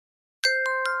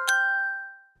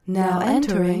Now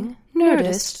entering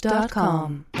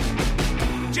Nerdist.com.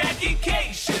 Jackie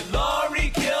Cation,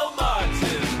 Laurie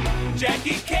Kilmartin.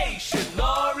 Jackie Cation,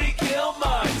 Laurie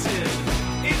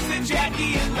Kilmartin. It's the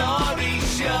Jackie and Laurie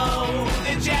Show.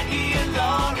 The Jackie and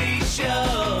Laurie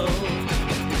Show.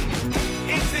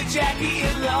 It's the Jackie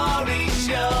and Laurie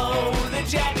Show. The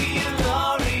Jackie and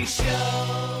Laurie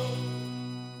Show.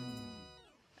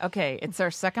 Okay, it's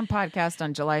our second podcast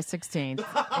on July 16th,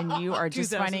 and you are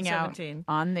just finding out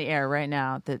on the air right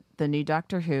now that the new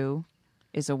Doctor Who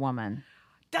is a woman.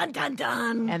 Dun, dun,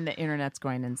 dun. And the internet's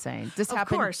going insane. This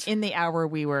happened course. in the hour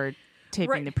we were taping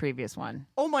Right. the previous one.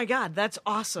 Oh my God, that's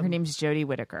awesome. Her name's Jodie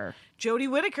Whittaker. Jodie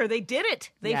Whittaker. They did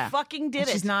it. They Yeah. fucking did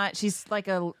And it. she's like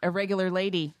a regular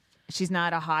lady. She's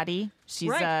not a hottie. She's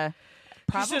Right.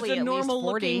 probably She's just a at normal least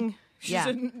 40. looking.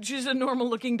 She's a normal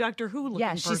looking Doctor Who looking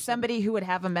Yeah, person. she's somebody who would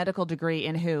have a medical degree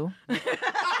in Who.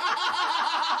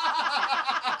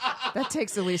 That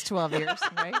takes at least 12 years,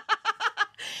 right?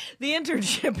 The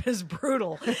internship is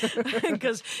brutal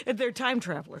because they're time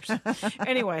travelers.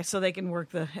 Anyway, so they can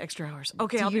work the extra hours.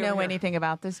 Okay, Do I'll you be know over here. anything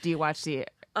about this? Do you watch the...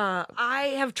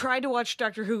 I have tried to watch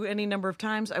Doctor Who any number of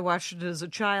times. I watched it as a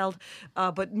child,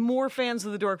 but more fans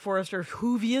of the Dork Forest are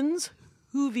Whovians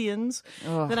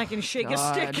than I can shake a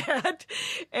stick at.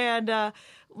 And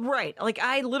right, like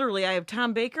I have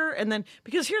Tom Baker, and then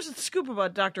because here's the scoop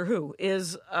about Doctor Who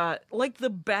is like the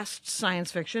best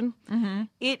science fiction.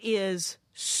 It is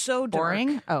so dark.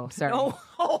 Boring? Oh, sorry.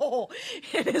 Oh,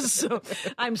 it is so.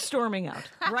 I'm storming out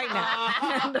right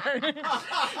now.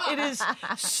 It is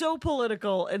so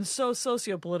political and so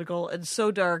socio-political and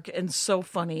so dark and so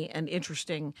funny and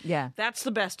interesting. Yeah. That's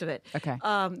the best of it. Okay.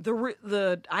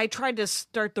 I tried to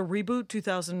start the reboot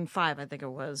 2005, I think it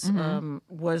was.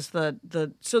 Was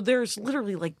the so there's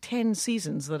literally like 10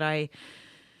 seasons that I.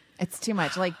 It's too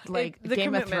much. Like the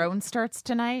Game of commitment. Thrones starts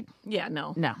tonight? Yeah,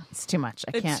 no. No, it's too much.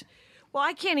 I can't. Well,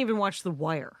 I can't even watch The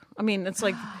Wire. I mean, it's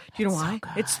like, do you know why?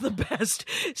 It's the best.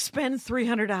 Spend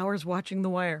 300 hours watching The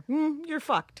Wire. You're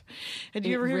fucked. And do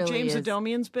you It ever hear really James is.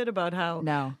 Adomian's bit about how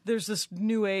No. there's this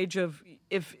new age of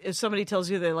if somebody tells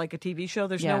you they like a TV show,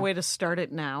 there's Yeah. no way to start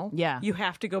it now. Yeah. You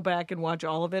have to go back and watch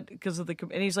all of it because of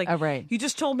and he's like, Oh, right. You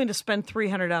just told me to spend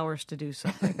 300 hours to do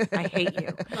something. I hate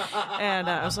you. And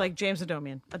I was like, James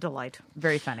Adomian, a delight.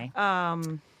 Very funny.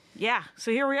 Yeah.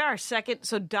 So here we are. Second.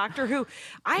 So Doctor Who.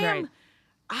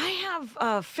 I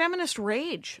have feminist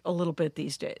rage a little bit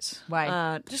these days.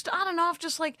 Why? Just on and off.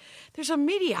 Just like there's a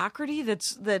mediocrity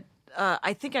that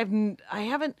I think I've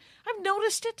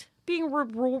noticed it being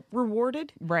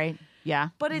rewarded, right. Yeah.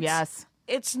 but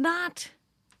it's not,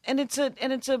 and it's a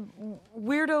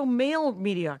weirdo male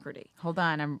mediocrity. Hold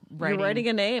on. I'm You're writing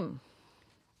a name.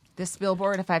 this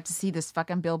billboard. If I have to see this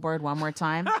fucking billboard one more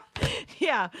time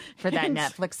Yeah. for that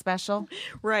Netflix special.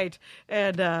 Right.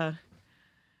 And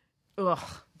Ugh.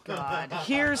 God.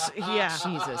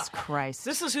 Jesus Christ.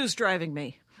 This is who's driving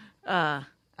me. And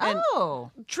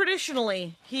Oh.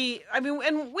 traditionally,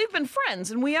 and we've been friends,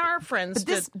 and we are friends.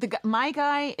 But my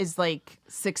guy is like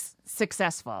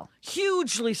successful.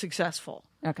 Hugely successful,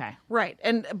 Okay. right?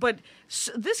 But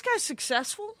this guy's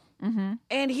successful,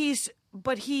 and his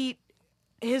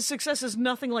success is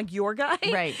nothing like your guy,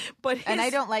 Right. But and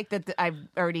I don't like that I've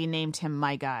already named him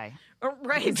my guy.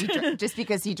 right, Just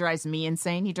because he drives me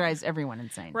insane, he drives everyone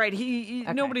insane. right. He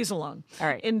nobody's alone, All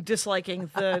right. in disliking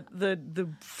the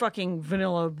fucking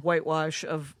vanilla whitewash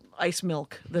of ice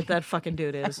milk that fucking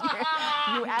dude is.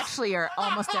 You actually are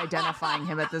almost identifying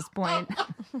him at this point.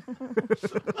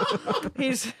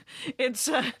 It's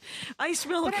ice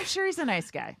milk. But I'm sure he's a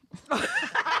nice guy.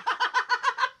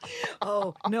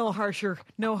 Oh, no harsher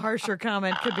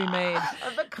comment could be made.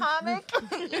 The comic?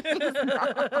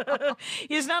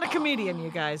 He's not a comedian, you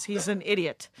guys. He's an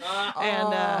idiot,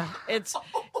 and it's.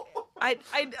 I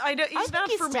don't. He's I think not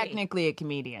he's for me. technically a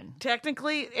comedian.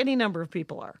 Technically, any number of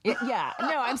people are. Yeah.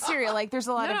 No, I'm serious. Like, there's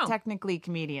a lot No. of technically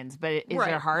comedians, but is Right.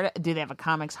 their heart? Do they have a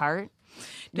comic's heart?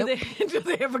 Do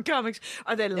they have a comics?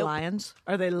 Are they lions?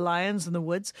 Are they lions in the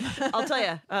woods? I'll tell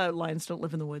you, lions don't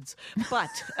live in the woods, but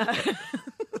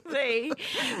they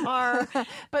are.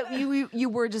 But you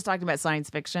were just talking about science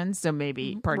fiction, so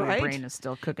maybe part of your Right. brain is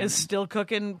still cooking. Is still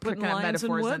cooking, putting Cooking up lions in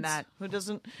metaphors woods. in that. Who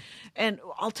doesn't? And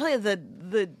I'll tell you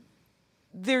that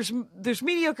there's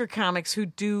mediocre comics who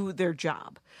do their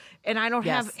job, and I don't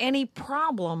Yes. have any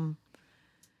problem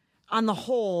on the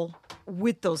whole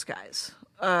with those guys.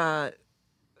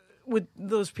 With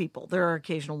those people, there are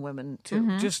occasional women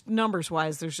too. Just numbers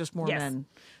wise, there's just more Yes. men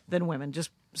than women.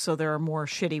 Just so there are more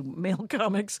shitty male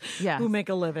comics who make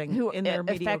a living in their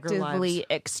mediocre effectively lives.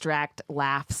 extract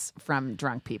laughs from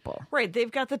drunk people. Right.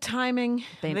 They've got the timing.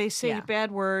 They say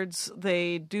bad words.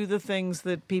 They do the things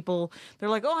that people, they're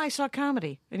like, oh, I saw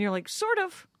comedy. And you're like, sort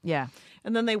of. Yeah.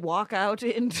 And then they walk out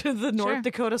into the North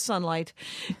Dakota sunlight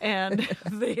and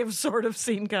they have sort of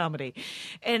seen comedy.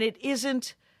 And it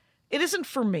isn't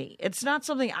for me. It's not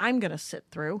something I'm going to sit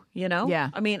through, you know? Yeah.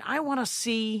 I mean, I want to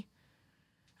see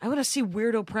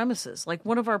weirdo premises. Like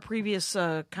one of our previous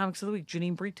Comics of the Week,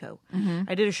 Janine Brito. Mm-hmm.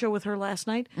 I did a show with her last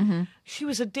night. She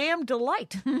was a damn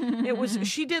delight.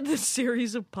 She did this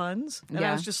series of puns. And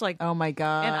I was just like, oh my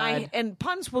God. And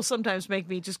puns will sometimes make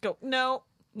me just go, no.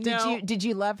 Did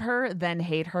you love her, then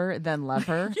hate her, then love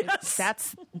her? Yes.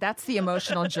 That's the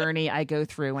emotional journey I go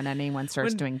through when anyone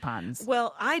starts doing puns.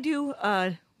 Well, I do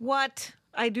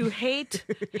I do hate,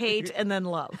 and then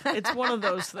love. It's one of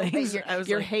those things.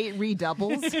 Your hate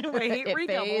redoubles. My hate It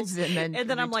redoubles. fades and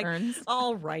then I'm like, returns.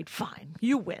 all right, fine.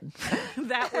 You win.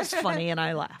 That was funny, and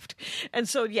I laughed. And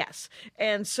so, yes.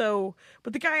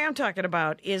 But the guy I'm talking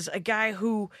about is a guy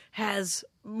who has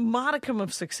modicum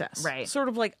of success. Right. Sort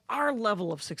of like our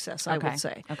level of success, I would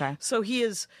say. Okay. So he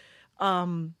is,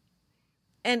 and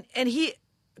he,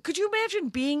 could you imagine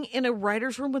being in a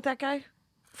writer's room with that guy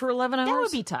for 11 hours? That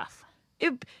would be tough.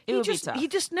 He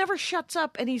just never shuts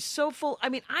up, and he's so full. I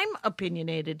mean, I'm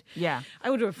opinionated. Yeah.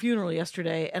 I went to a funeral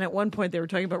yesterday, and at one point they were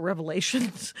talking about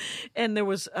Revelations, and there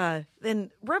was then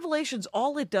Revelations.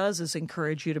 All it does is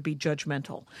encourage you to be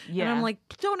judgmental. Yeah. And I'm like,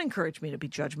 don't encourage me to be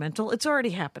judgmental. It's already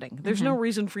happening. There's no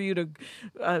reason for you to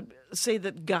say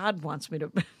that God wants me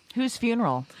to. Whose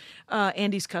funeral?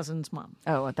 Andy's cousin's mom.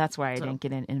 Oh, that's why I didn't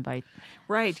get an invite.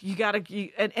 Right. You gotta,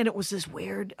 and it was this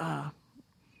weird.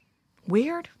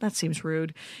 Weird? That seems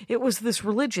rude. It was this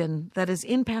religion that is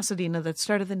in Pasadena that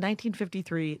started in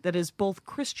 1953 that is both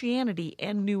Christianity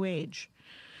and New Age.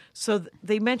 So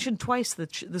they mentioned twice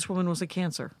that this woman was a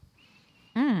cancer.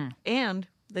 And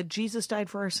that Jesus died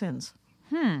for our sins.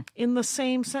 In the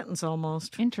same sentence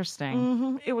almost.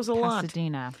 Interesting. It was a lot.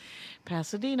 Pasadena.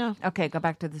 Pasadena. Okay, go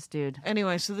back to this dude.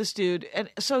 Anyway, so this dude, and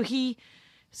so he's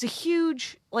a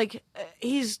huge,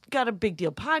 he's got a big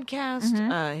deal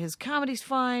podcast. His comedy's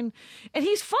fine, and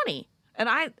he's funny, and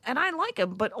I like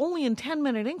him, but only in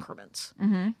 10-minute increments.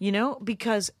 You know,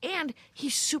 and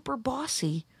he's super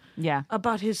bossy. Yeah.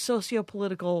 About his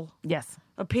socio-political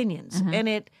opinions, and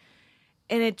it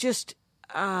just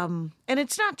and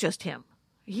it's not just him.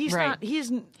 He's right. not.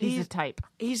 He's a type.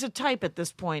 He's a type at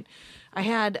this point. I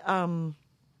had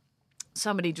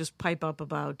somebody just pipe up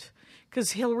about,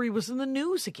 because Hillary was in the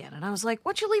news again, and I was like,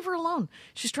 "Why don't you leave her alone?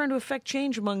 She's trying to affect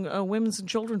change among women's and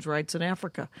children's rights in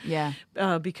Africa." Yeah,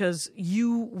 because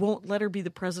you won't let her be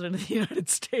the president of the United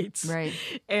States, right?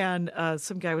 And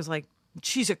some guy was like,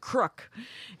 "She's a crook,"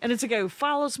 and it's a guy who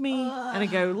follows me and a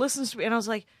guy who listens to me, and I was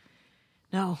like,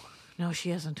 "No,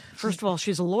 she isn't. First of all,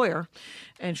 she's a lawyer,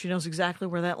 and she knows exactly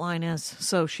where that line is.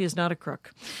 So she is not a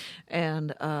crook."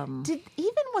 And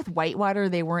even with Whitewater,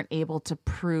 they weren't able to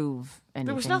prove anything,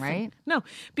 there was nothing, right? No,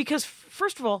 because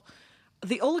first of all,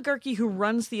 the oligarchy who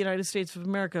runs the United States of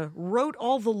America wrote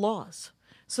all the laws.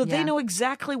 So they know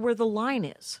exactly where the line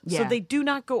is. So they do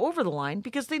not go over the line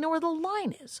because they know where the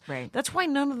line is. Right. That's why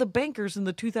none of the bankers in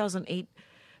the 2008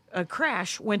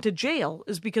 crash went to jail,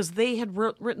 is because they had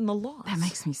written the laws. That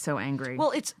makes me so angry.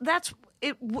 Well,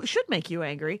 should make you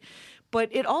angry, but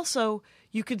it also,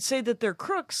 you could say that they're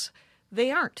crooks.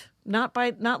 They aren't.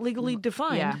 Not legally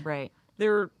defined. Yeah, right.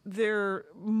 They're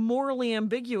morally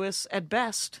ambiguous at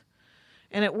best,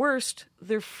 and at worst,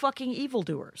 they're fucking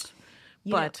evildoers.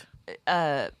 But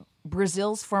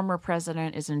Brazil's former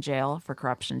president is in jail for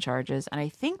corruption charges, and I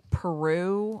think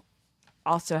Peru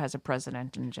also has a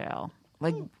president in jail.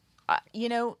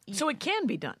 So it can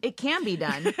be done. It can be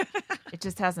done. It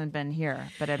just hasn't been here,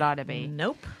 but it ought to be.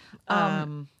 Nope. By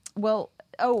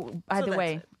the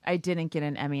way, it. I didn't get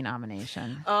an Emmy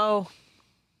nomination. Oh,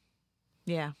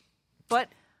 yeah. But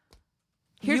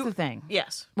here's the thing.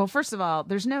 Yes. Well, first of all,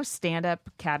 there's no stand-up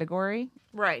category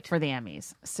right for the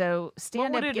Emmys. So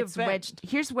stand-up gets wedged.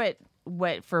 Here's what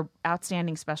for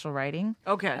outstanding special writing.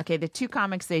 Okay, the two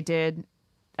comics they did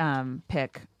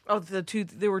pick. Oh,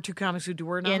 there were two comics who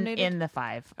were nominated? In the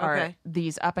five are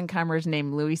these up-and-comers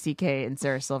named Louis C.K. and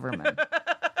Sarah Silverman.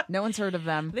 No one's heard of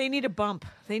them. They need a bump.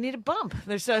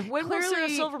 There's when will Sarah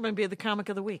Silverman be the comic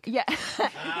of the week? Yeah.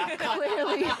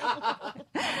 Clearly.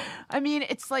 I mean,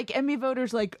 it's like Emmy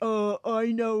voters like,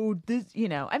 I know this,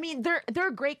 I mean,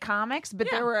 they're great comics, but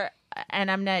there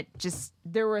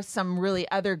were some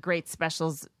really other great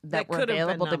specials that were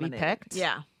available to be picked.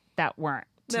 Yeah. That weren't.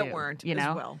 As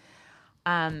well.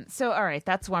 So all right,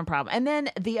 that's one problem. And then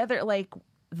the other, like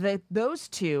those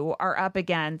two are up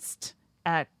against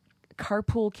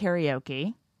carpool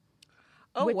karaoke.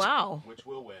 Oh, wow. Which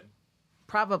will win.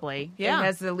 Probably. Yeah. It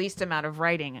has the least amount of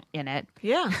writing in it.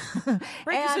 Yeah. Right,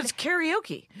 because And- it's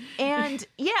karaoke. And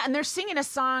and they're singing a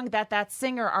song that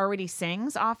singer already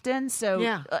sings often. So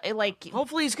Yeah. like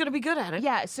Hopefully he's going to be good at it.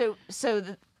 yeah, so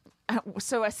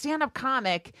a stand-up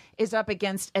comic is up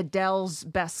against Adele's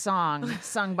best song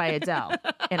sung by Adele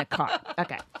in a car.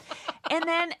 Okay. And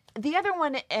then the other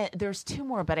one, there's two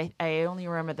more, but I only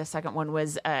remember the second one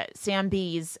was Sam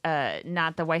B's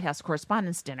Not the White House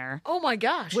Correspondents' Dinner, Oh, my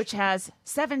gosh. which has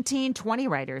 20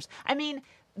 writers. I mean,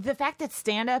 the fact that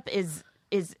stand-up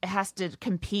has to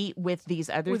compete with these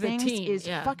other With a things team, is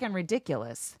yeah. fucking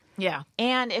ridiculous. Yeah.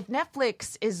 And if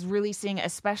Netflix is releasing a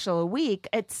special a week,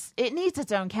 it needs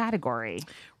its own category.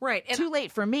 Right. And Too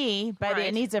late for me, but Right.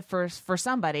 it needs it for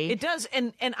somebody. it does.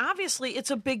 And obviously it's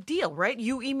a big deal, right?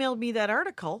 You emailed me that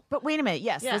article. But wait a minute.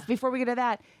 Yes, Yeah. before we get to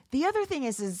that, the other thing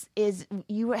is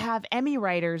you have Emmy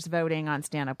writers voting on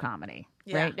stand-up comedy,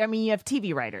 Yeah. right? I mean, you have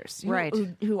TV writers, Right.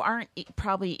 who aren't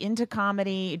probably into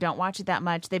comedy, don't watch it that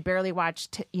much. They barely watch,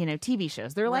 TV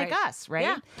shows. They're like Right. us, right?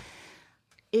 Yeah.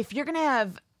 If you're going to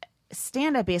have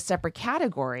stand-up be a separate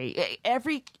category,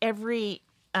 every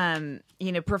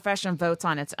profession votes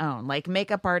on its own. Like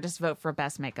makeup artists vote for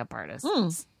best makeup artists,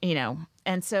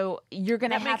 and so you're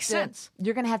gonna That have makes to sense.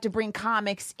 you're gonna have to bring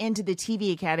comics into the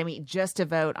TV Academy just to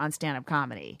vote on stand-up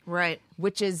comedy, Right.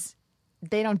 which is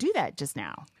they don't do that just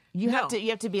now. You have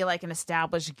No. to be like an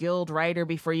established guild writer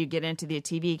before you get into the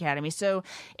TV Academy. So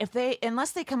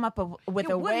unless they come up with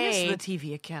a What way, is the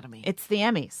TV Academy? it's the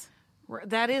Emmys.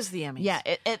 That is the Emmys. Yeah,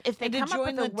 if they And to come up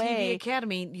join with a the way, TV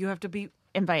Academy, you have to be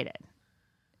invited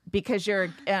because you're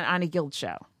on a guild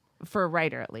show for a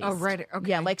writer at least. Oh, writer, okay.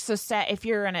 Yeah, like so. If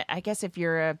you're an actor.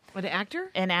 an A actor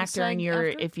SAG and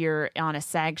actor? if you're on a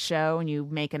SAG show and you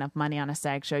make enough money on a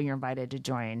SAG show, you're invited to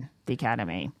join the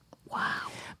Academy. Wow.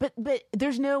 But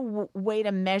there's no way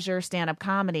to measure stand-up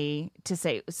comedy to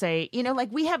say like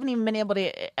we haven't even been able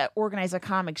to organize a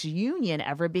comics union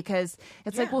ever because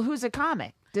it's like, Yeah. well, who's a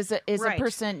comic?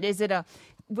 Right.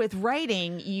 With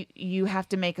writing, you have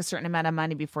to make a certain amount of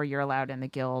money before you're allowed in the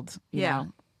guild, you Yeah.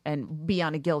 know, and be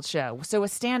on a guild show. So a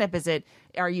stand-up,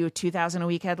 are you a 2,000 a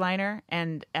week headliner?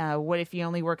 And what if you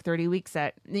only work 30 weeks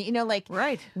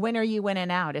Right. when are you in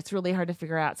and out? It's really hard to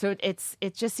figure out. So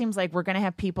it just seems like we're going to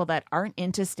have people that aren't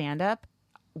into stand-up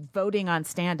voting on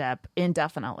stand-up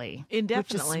indefinitely. Which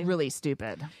Indefinitely. is really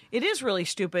stupid. It is really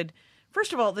stupid.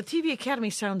 First of all, the TV Academy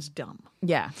sounds dumb.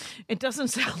 Yeah. It doesn't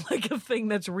sound like a thing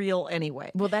that's real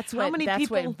anyway. Well, that's How what many that's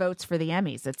people. what votes for the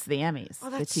Emmys. It's the Emmys. Oh,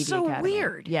 that's the TV so Academy.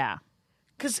 weird. Yeah.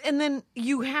 And then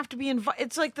you have to be invited.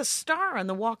 It's like the star on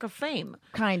the Walk of Fame.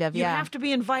 Kind of, You yeah. have to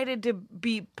be invited to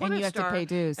be put And a you have to star, pay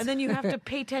dues. and then you have to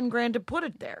pay $10,000 to put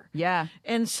it there. Yeah.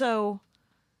 And so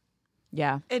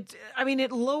Yeah. it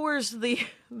lowers the.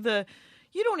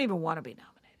 You don't even want to be nominated.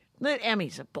 The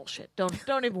Emmys are bullshit. Don't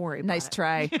even worry about Nice it.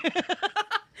 try.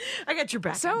 I got your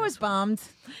back. So on I was this one. bummed.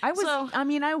 I was. So- I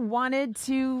mean, I wanted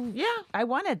to. Yeah. I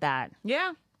wanted that.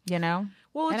 Yeah. You know.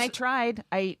 Well, and I it's- tried.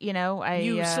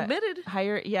 You submitted.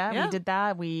 Hired. Yeah, Yeah. we did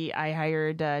that. I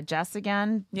hired Jess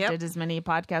again. Yep. Did as many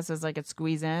podcasts as I could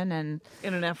squeeze in, and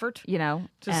In an effort to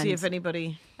to see if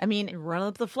anybody I mean, run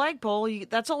up the flagpole.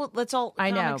 That's all. That's all.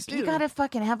 I know comics do. you got to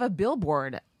fucking have a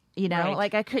billboard. You know, Right.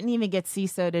 like I couldn't even get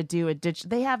CISO to do a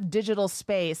They have digital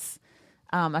space.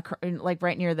 Like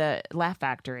right near the Laugh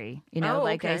Factory, I Oh,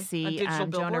 I okay. A see digital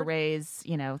Jonah billboard? Ray's,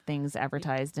 things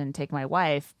advertised in Take My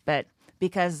Wife, but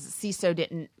because CISO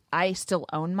didn't, I still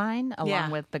own mine along Yeah.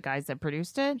 with the guys that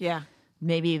produced it. Yeah.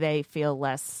 Maybe they felt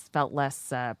less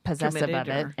possessive Committed of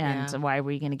it, or- and yeah. why are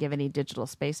we going to give any digital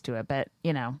space to it? But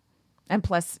and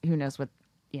plus, who knows what's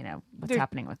They're-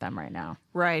 happening with them right now?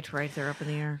 Right. They're up in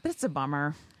the air. But it's a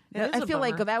bummer. It is I a feel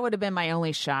like bummer. that would have been my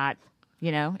only shot.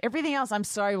 Everything else, I'm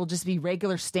sorry, will just be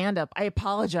regular stand up. I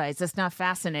apologize. That's not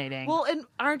fascinating. Well, and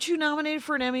aren't you nominated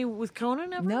for an Emmy with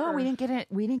Conan ever? no, or- we didn't get it.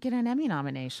 We didn't get an Emmy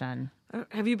nomination.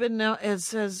 Have you been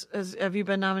have you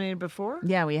been nominated before?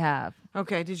 Yeah, we have.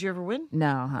 Okay. Did you ever win?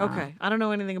 No. Okay. I don't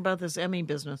know anything about this Emmy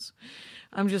business.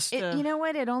 I'm just. You know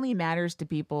what? It only matters to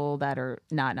people that are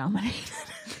not nominated.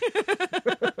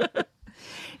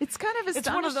 It's kind of astonishing, It's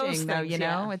one of those though. things,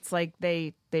 yeah. It's like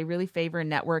they really favor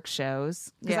network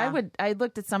shows. Because Yeah. I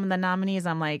looked at some of the nominees.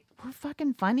 I'm like, we're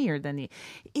fucking funnier than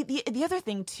the other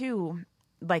thing too.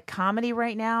 Like comedy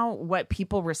right now, what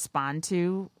people respond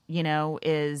to,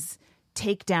 is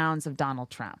takedowns of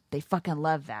Donald Trump. They fucking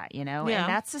love that, Yeah. and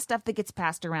that's the stuff that gets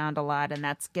passed around a lot, and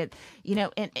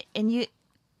and you.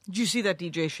 Did you see that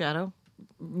DJ Shadow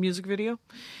music video.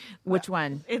 Which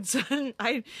one? It's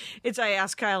I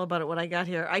asked Kyle about it when I got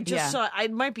here. I just Yeah. saw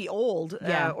it might be old,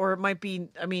 Yeah. or it might be.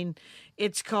 I mean,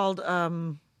 it's called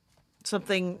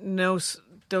something. No,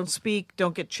 don't speak,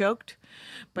 don't get choked,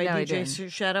 by No, I DJ didn't.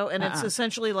 Shadow, and it's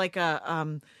essentially like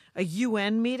a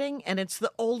UN meeting, and it's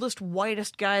the oldest,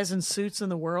 whitest guys in suits in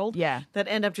the world. Yeah. that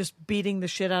end up just beating the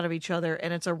shit out of each other,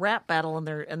 and it's a rap battle, and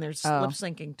they're lip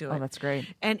syncing to it. Oh, that's great.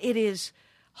 And it is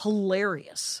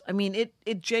hilarious. I mean,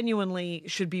 it genuinely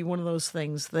should be one of those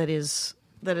things that is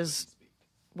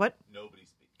what?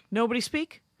 Nobody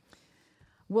speak?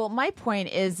 Well, my point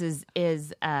is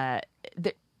that,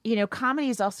 you know, comedy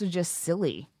is also just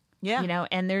silly. Yeah. You know,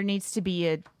 and there needs to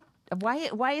be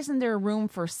why isn't there room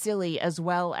for silly as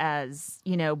well as,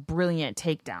 you know, brilliant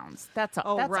takedowns? That's all.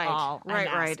 Oh, that's right. all. I'm Right.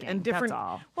 asking. And different. That's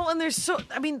all. Well, and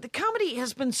the comedy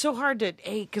has been so hard to,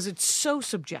 because it's so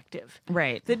subjective.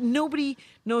 Right. That nobody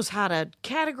knows how to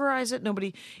categorize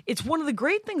it. It's one of the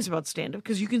great things about stand-up,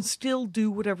 because you can still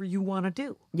do whatever you want to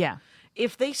do. Yeah.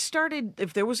 If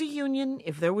there was a union,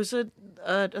 if there was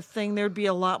a thing, there'd be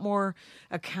a lot more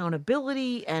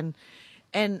accountability, and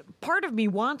part of me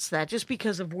wants that just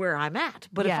because of where I'm at.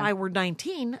 But Yeah. if I were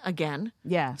 19 again,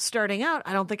 Yeah. starting out,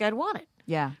 I don't think I'd want it.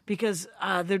 Yeah. Because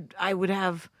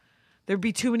there'd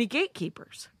be too many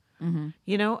gatekeepers. Mm-hmm.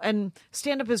 You know, and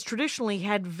stand-up has traditionally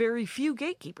had very few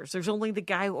gatekeepers. There's only the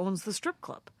guy who owns the strip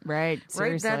club. Right.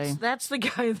 Seriously. Right? That's the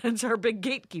guy that's our big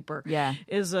gatekeeper. Yeah.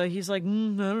 He's like, I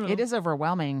don't know. It is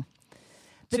overwhelming.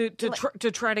 to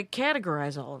try to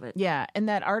categorize all of it. Yeah. In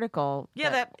that article.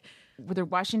 Yeah, with the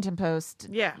Washington Post.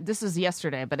 Yeah. This is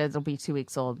yesterday, but it'll be 2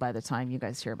 weeks old by the time you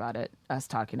guys hear about it, us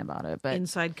talking about it. But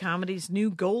Inside Comedy's new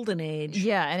golden age.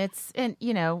 yeah, and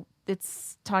you know,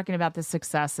 it's talking about the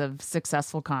success of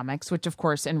successful comics, which of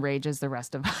course enrages the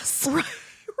rest of us.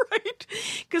 Right?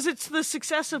 Because it's the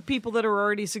success of people that are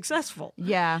already successful.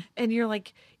 Yeah. And you're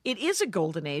like, it is a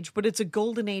golden age, but it's a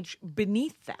golden age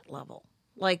beneath that level.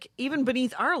 Like, even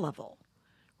beneath our level.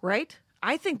 Right?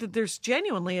 I think that there's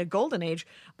genuinely a golden age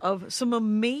of some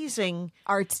amazing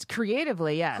Arts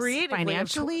creatively, yes. creatively.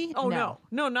 Financially? No,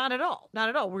 not at all. Not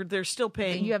at all. They're still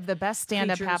paying. You have the best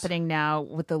stand-up features. happening now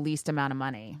with the least amount of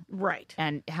money. Right.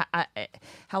 And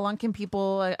how long can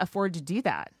people afford to do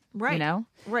that? Right. You know?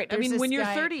 Right. I There's mean, this when you're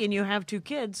guy- 30 and you have 2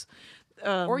 kids.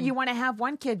 or you want to have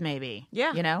one kid, maybe.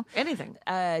 Yeah. You know? Anything.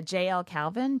 J.L.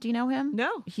 Calvin, do you know him?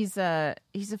 No. He's a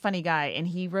funny guy, and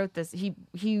he wrote this. He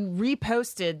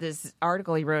reposted this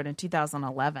article he wrote in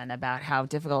 2011 about how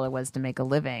difficult it was to make a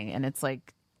living, and it's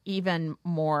like even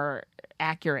more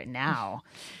accurate now.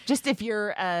 Just if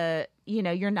you're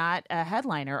you're not a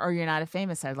headliner, or you're not a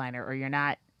famous headliner, or you're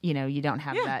not, you don't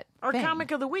have that. Our thing. comic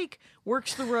of the week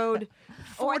works the road.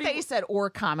 Oh, I thought you said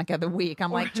or comic of the week.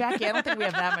 I'm like, Jackie, I don't think we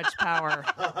have that much power.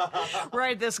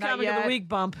 Right, this Not comic of yet. the week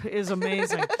bump is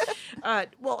amazing.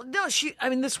 Well, no,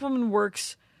 this woman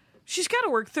works. She's got to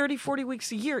work 30, 40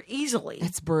 weeks a year easily.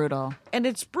 It's brutal. And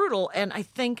it's brutal. And I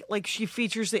think like she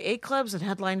features the A clubs and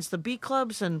headlines the B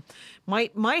clubs and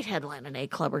might headline an A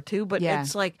club or two. But Yeah.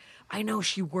 it's like, I know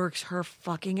she works her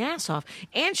fucking ass off.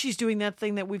 And she's doing that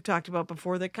thing that we've talked about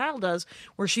before that Kyle does,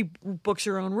 where she books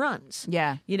her own runs.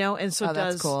 Yeah. And so Oh,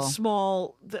 that's does cool.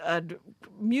 small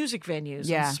music venues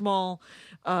Yeah. and small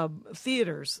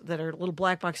theaters that are little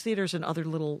black box theaters and other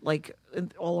little, like,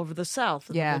 all over the South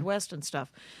and Yeah. the Midwest and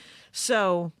stuff.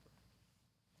 So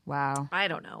Wow. I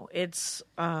don't know. It's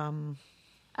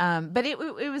But it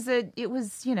was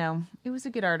a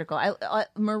good article.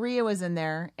 Maria was in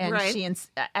there, and Right.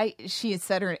 she had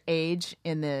said her age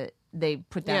they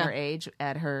put down Yeah. her age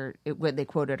at her when they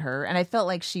quoted her, and I felt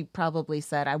like she probably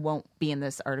said, "I won't be in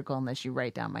this article unless you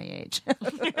write down my age."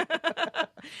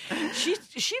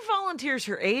 she volunteers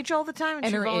her age all the time And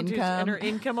she her volunteers income. and her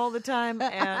income all the time.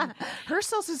 And Her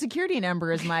social security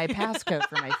number is my passcode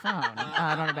for my phone.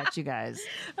 I don't know about you guys.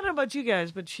 I don't know about you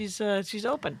guys, but she's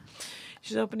open.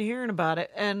 She's open to hearing about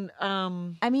it. And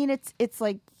I mean, it's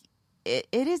like it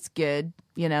is good,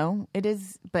 it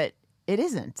is, but it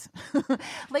isn't.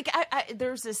 Like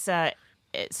there's this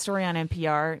story on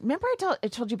NPR. Remember I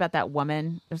told you about that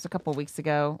woman? It was a couple of weeks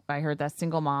ago. I heard that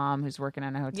single mom who's working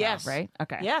in a hotel, yes, right?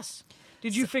 Okay. Yes.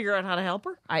 Did you figure out how to help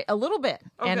her? A little bit,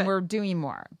 and Okay. we're doing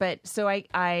more. But so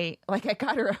I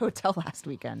got her a hotel last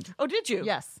weekend. Oh, did you?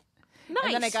 Yes. Nice.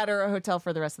 And then I got her a hotel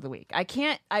for the rest of the week.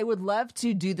 I would love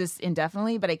to do this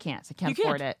indefinitely, but I can't. I can't You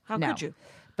can't. afford it. How No. could you?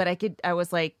 But I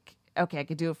was like, okay, I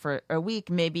could do it for a week.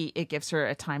 Maybe it gives her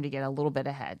a time to get a little bit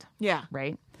ahead. Yeah.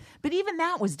 Right. But even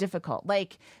that was difficult.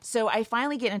 Like, so I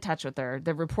finally get in touch with her.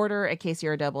 The reporter at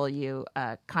KCRW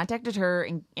contacted her,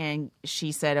 and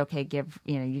she said, okay, you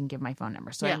can give my phone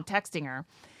number. So Yeah. I'm texting her.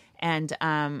 And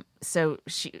so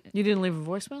she You didn't leave a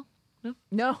voicemail? No.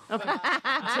 no.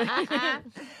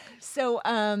 So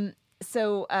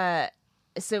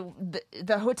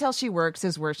the hotel she works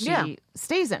is where she Yeah.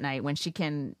 stays at night when she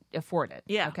can afford it.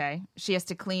 Yeah. Okay. She has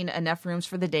to clean enough rooms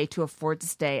for the day to afford to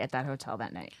stay at that hotel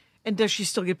that night. And does she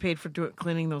still get paid for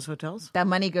cleaning those hotels? That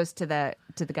money goes to the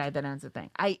guy that owns the thing.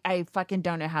 I fucking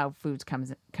don't know how food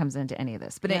comes into any of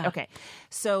this. But Yeah. okay.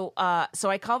 So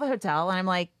I call the hotel and I'm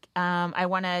like, I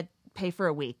want to pay for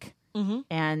a week. Mm-hmm.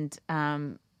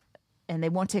 And they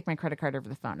won't take my credit card over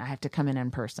the phone. I have to come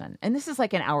in person. And this is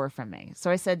like an hour from me. So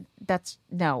I said,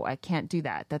 no, I can't do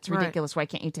that. That's Right. ridiculous. Why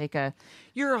can't you take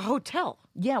You're a hotel.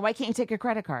 why can't you take a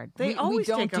credit card? They we always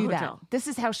don't take a do hotel. that. This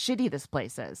is how shitty this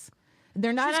place is.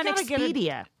 They're not She's on gotta get a-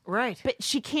 Expedia. Right. But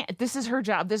she can't. This is her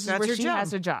job. This is That's where her she job.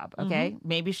 has a job. Okay.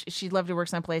 Maybe she'd love to work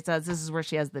someplace else. This is where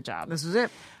she has the job. This is it.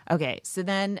 Okay. So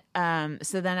then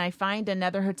I find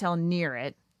another hotel near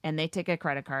it, and they take a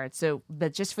credit card. So,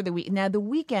 but just for the week. Now the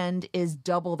weekend is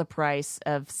double the price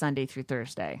of Sunday through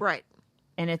Thursday. Right.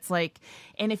 And it's like,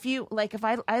 and if you like, if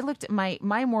I looked at my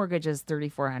mortgage is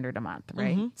 $3,400 a month,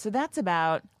 right? So that's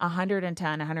about $110,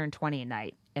 $120 a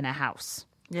night in a house.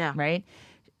 Yeah. Right.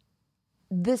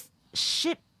 This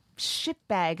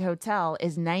shitbag hotel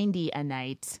is $90 a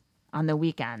night on the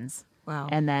weekends. Wow.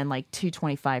 And then like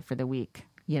 $225 for the week,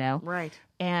 you know? Right.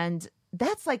 And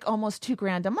that's like almost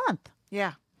 $2,000 a month.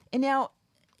 Yeah. And now,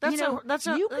 That's you know, a- that's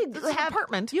a- you could that's an have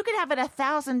apartment. You could have it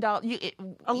 $1,000.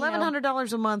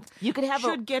 $1,100 a month. You could have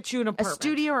should get you an a apartment.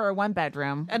 studio or a one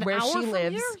bedroom An where hour she from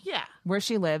lives. here? Yeah. Where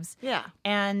she lives. Yeah.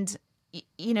 And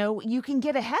you know, you can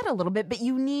get ahead a little bit, but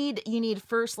you need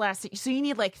first, last, so you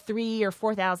need like $3,000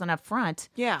 or $4,000 up front.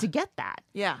 Yeah. To get that.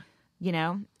 Yeah. You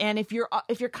know, and if you're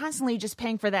constantly just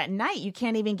paying for that night, you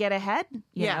can't even get ahead.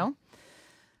 You Yeah.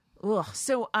 know. Ugh.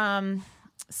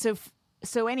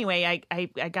 So anyway, I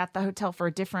got the hotel for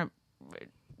a different,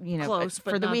 you know, Close,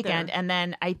 but for the not weekend, there. and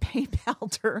then I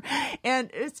PayPal'd her, and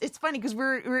it's funny because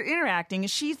we're interacting,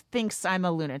 and she thinks I'm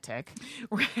a lunatic.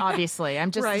 Obviously,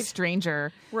 I'm just a Right.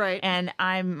 stranger, Right. And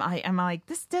I'm like,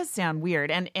 this does sound weird,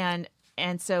 and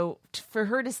so for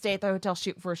her to stay at the hotel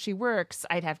where she works,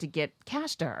 I'd have to get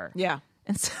cash to her. Yeah.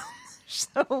 And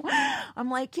so I'm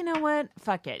like, you know what?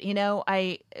 Fuck it. You know,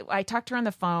 I talked to her on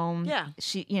the phone. Yeah.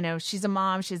 She, you know, she's a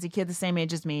mom. She has a kid the same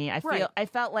age as me. Right. I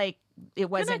felt like it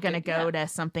wasn't going to Connected, go yeah. to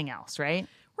something else, right?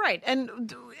 Right.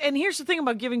 And here's the thing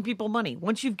about giving people money.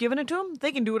 Once you've given it to them,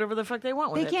 they can do whatever the fuck they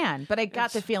want with They it. can, but I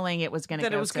got the feeling it was going to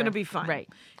that it was gonna be fine. right?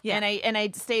 Yeah. and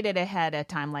I stated ahead of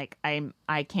time like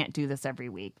I can't do this every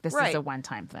week. This Right. is a one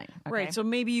time thing, okay? Right. So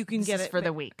maybe you can this get is it for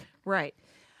the week. Right.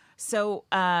 So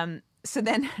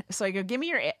so I go, give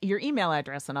me your email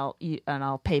address and I'll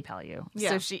PayPal you.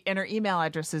 Yeah. So and her email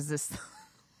address is this.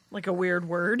 Like a weird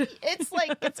word. It's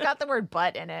like it's got the word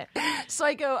butt in it. So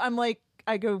I go,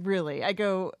 really? I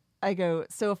go,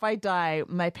 so if I die,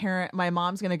 my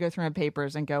mom's gonna go through my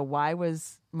papers and go, why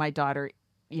was my daughter,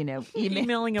 you know,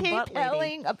 Emailing a butt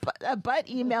lady. PayPaling a butt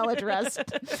email address?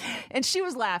 And she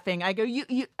was laughing. I go,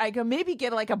 I go, maybe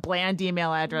get like a bland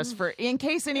email address for in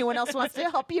case anyone else wants to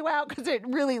help you out, because it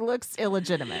really looks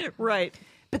illegitimate. Right.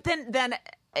 But then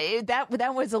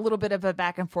that was a little bit of a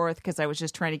back and forth because I was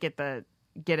just trying to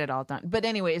get it all done. But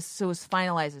anyways, so it was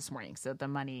finalized this morning. So the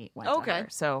money went to Okay. her.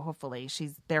 So hopefully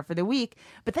she's there for the week.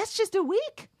 But that's just a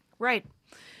week. Right.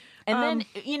 And then,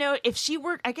 you know, if she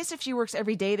works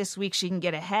every day this week, she can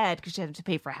get ahead because she has to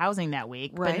pay for housing that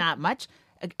week, Right. but not much.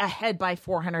 Ahead by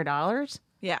 $400.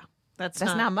 Yeah. That's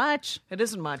not much. It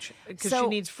isn't much because she So-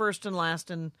 needs first and last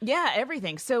and Yeah,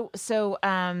 everything. So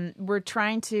we're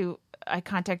trying to. I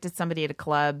contacted somebody at a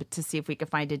club to see if we could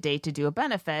find a date to do a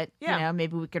benefit. Yeah. You know,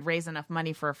 maybe we could raise enough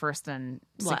money for a first and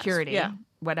Last, security, yeah.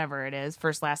 whatever it is,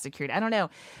 first, last security. I don't know,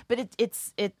 but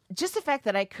it's just the fact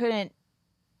that I couldn't,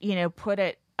 you know, put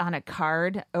it on a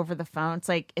card over the phone. It's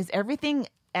like, is everything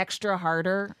extra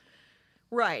harder?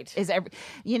 right.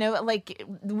 You know, like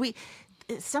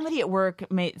somebody at work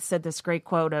said this great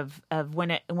quote of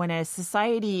when a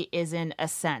society is in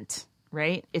ascent,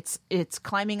 right? It's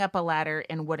climbing up a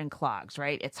in wooden clogs,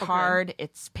 right? It's hard,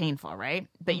 it's painful, right?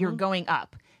 But you're going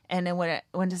up. And then when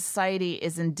a society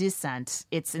is in descent,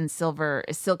 it's in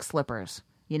silk slippers,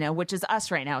 you know, which is us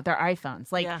right now with our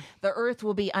iPhones. Like Yeah. the earth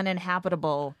will be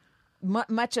uninhabitable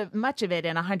much of it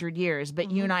in 100 years,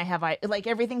 but you and I have like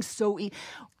everything's so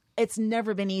it's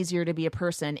never been easier to be a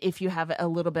person if you have a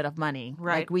little bit of money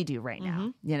Right. like we do right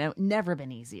now. You know, never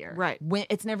been easier. Right.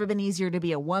 It's never been easier to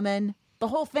be a woman. The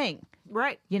whole thing,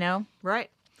 Right. you know, Right.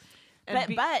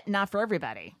 And but not for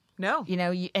everybody. no. You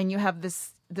know, and you have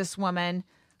this woman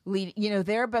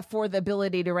There before the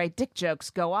ability to write dick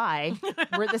jokes go I.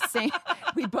 We're the same.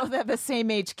 We both have the same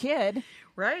age kid.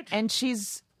 Right. And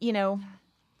she's, maybe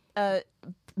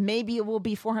it will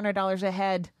be $400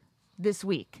 ahead this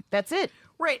week. That's it.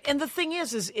 Right. And the thing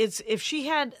is it's if she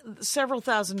had several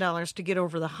 $1,000s to get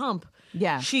over the hump,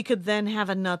 she could then have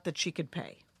a nut that she could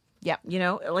pay. Yep.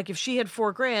 Like if she had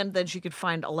 $4,000, then she could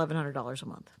find $1,100 a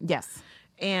month. Yes.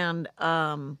 And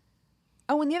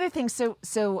and the other thing, so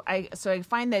I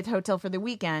find that hotel for the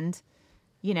weekend,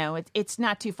 it's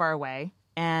not too far away,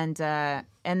 and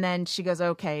then she goes,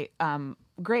 okay,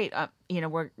 great,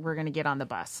 we're gonna get on the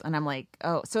bus, and I'm like,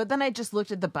 oh, so then I just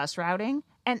looked at the bus routing,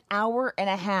 an hour and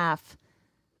a half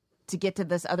to get to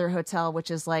this other hotel,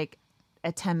 which is like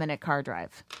a 10-minute car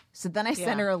drive. So then I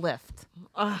sent her a lift.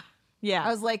 Yeah,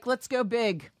 I was like, let's go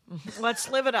big. Let's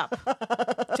live it up.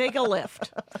 Take a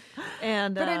lift.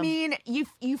 But I mean,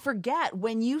 you forget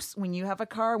when you have a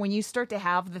car, when you start to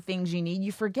have the things you need,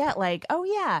 you forget like, oh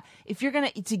yeah, if you're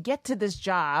to get to this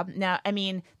job now, I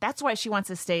mean, that's why she wants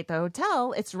to stay at the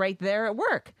hotel. It's right there at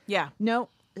work. Yeah. No,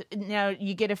 now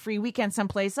you get a free weekend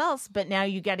someplace else, but now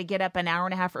you got to get up an hour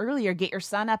and a half earlier, get your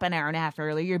son up an hour and a half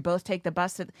earlier. You both take the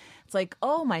bus. It's like,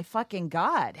 oh my fucking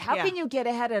God, how can you get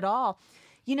ahead at all?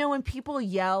 When people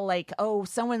yell like, oh,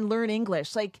 someone learn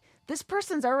English, like this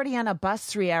person's already on a bus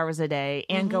 3 hours a day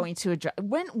and going to a job.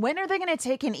 When are they going to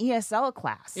take an ESL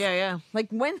class? Yeah. Like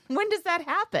when does that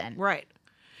happen? Right.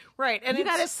 And you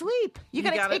got to sleep. You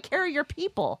got to take care of your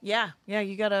people. Yeah.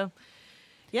 You got to.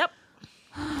 Yep.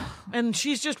 And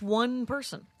she's just one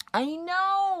person. I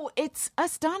know. It's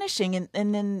astonishing.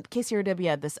 And then KCRW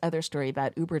had this other story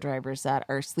about Uber drivers that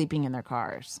are sleeping in their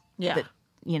cars. Yeah.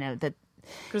 That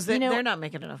because they're not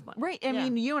making enough money. Right. I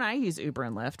mean, you and I use Uber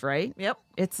and Lyft, right? Yep.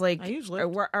 It's like, I use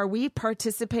Lyft. Are we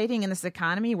participating in this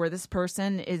economy where this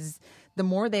person is, the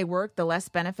more they work, the less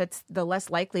benefits, the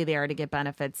less likely they are to get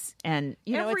benefits. And,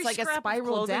 Every it's like a scrap of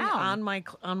spiral clothing down.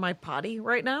 on my potty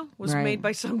right now was made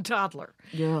by some toddler.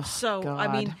 Ugh, so, God.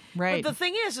 I mean, right. But the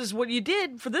thing is what you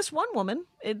did for this one woman,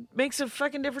 it makes a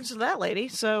fucking difference to that lady.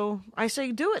 So I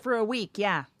say do it. For a week,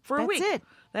 yeah. For a week. That's it.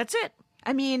 That's it.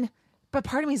 I mean, but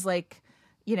part of me's like,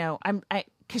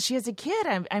 because she has a kid.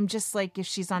 I'm just like, if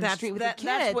she's on the street with a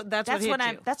kid,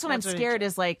 that's what I'm scared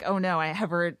is like, oh no, I have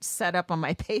her set up on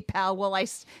my PayPal. Will I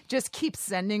just keep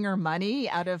sending her money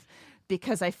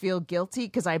because I feel guilty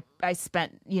because I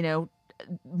spent,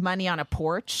 money on a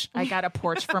porch. I got a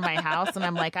porch for my house and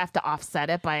I'm like, I have to offset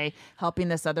it by helping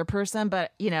this other person.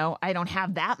 But, I don't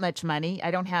have that much money.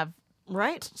 I don't have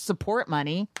support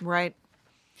money. Right.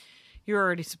 You're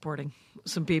already supporting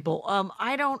some people.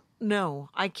 I don't know.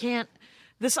 I can't.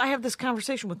 I have this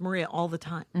conversation with Maria all the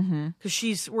time because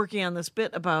she's working on this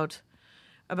bit about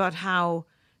how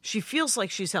she feels like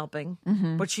she's helping,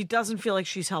 but she doesn't feel like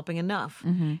she's helping enough,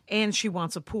 and she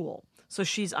wants a pool. So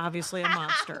she's obviously a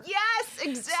monster. Yes,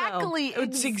 exactly. So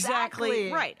it's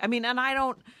exactly right. I mean, and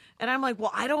I'm like,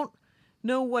 well, I don't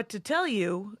know what to tell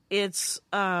you. It's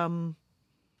because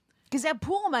that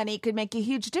pool money could make a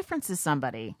huge difference to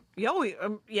somebody. Yeah,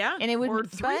 and it would, or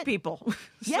three people.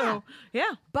 Yeah, so,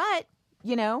 yeah. But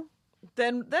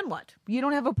then what? You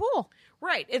don't have a pool,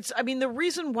 right? The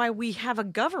reason why we have a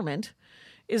government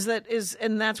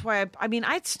and that's why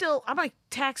I'm a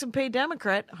tax and pay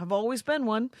Democrat. I've always been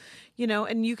one,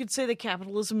 and you could say that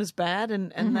capitalism is bad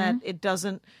and that it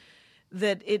doesn't.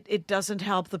 That it doesn't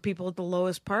help the people at the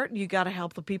lowest part. You got to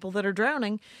help the people that are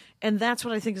drowning, and that's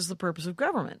what I think is the purpose of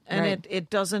government. And it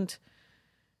doesn't.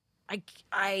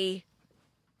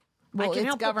 Well, I can it's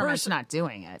help government's not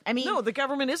doing it. I mean, no, the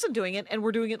government isn't doing it, and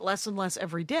we're doing it less and less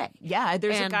every day. Yeah,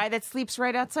 there's a guy that sleeps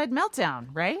right outside Meltdown,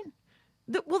 right?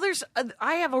 I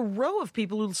have a row of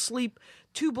people who sleep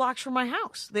 2 blocks from my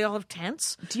house. They all have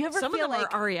tents. Do you ever Some feel of them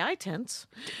like are REI tents?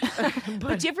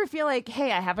 But do you ever feel like,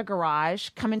 hey, I have a garage.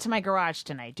 Come into my garage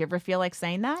tonight. Do you ever feel like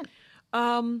saying that?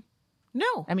 No.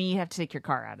 I mean, you have to take your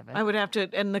car out of it. I would have to,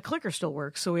 and the clicker still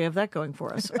works, so we have that going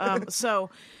for us. So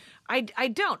I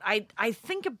don't. I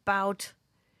think about,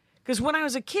 because when I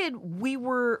was a kid, we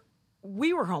were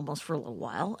homeless for a little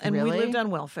while, and we lived on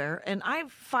welfare, and I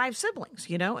have 5 siblings,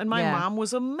 and my mom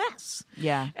was a mess.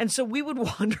 Yeah. And so we would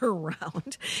wander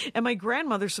around, and my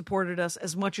grandmother supported us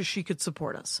as much as she could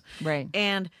support us. Right.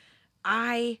 And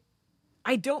I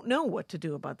don't know what to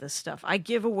do about this stuff. I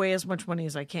give away as much money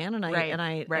as I can, and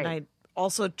I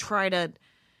also try to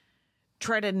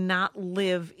not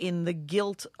live in the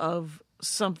guilt of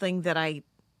something that I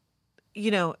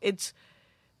don't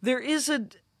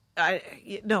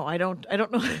know. I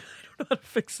don't know how to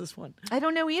fix this one. I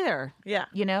don't know either. Yeah.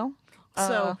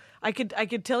 So I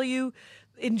could tell you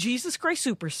in Jesus Christ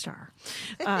Superstar,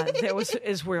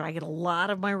 is where I get a lot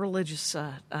of my religious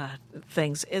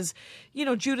things. Is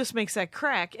Judas makes that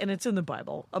crack, and it's in the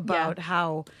Bible about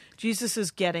how Jesus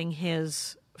is getting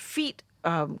his feet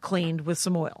cleaned with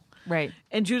some oil, Right.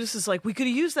 And Judas is like, we could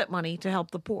have used that money to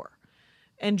help the poor,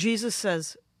 and Jesus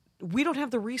says, we don't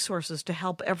have the resources to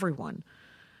help everyone.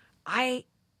 I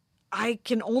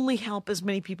can only help as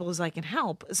many people as I can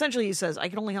help. Essentially, he says, I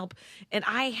can only help, and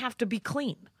I have to be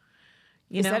clean.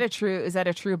 Is that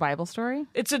a true Bible story?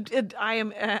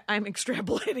 I'm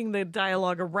extrapolating the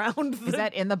dialogue around. Is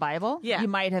that in the Bible? Yeah. You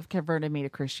might have converted me to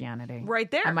Christianity. Right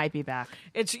there. I might be back.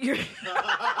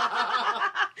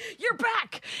 You're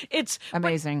back. It's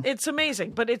amazing. It's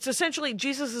amazing. But it's essentially,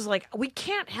 Jesus is like, we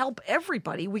can't help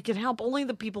everybody. We can help only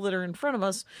the people that are in front of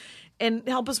us and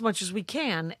help as much as we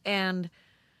can. And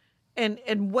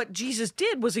what Jesus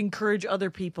did was encourage other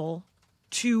people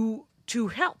to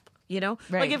help. Right.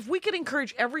 Like if we could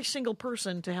encourage every single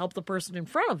person to help the person in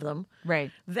front of them,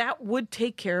 Right. that would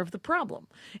take care of the problem.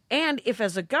 And if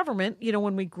as a government,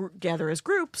 when we gather as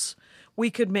groups, we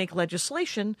could make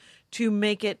legislation to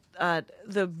make it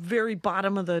the very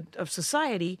bottom of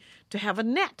society to have a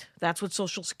net. That's what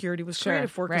Social Security was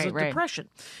created for because of depression.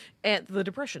 And the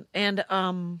depression. And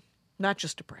not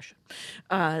just depression,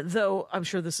 though I'm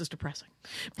sure this is depressing.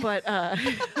 But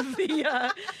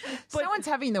someone's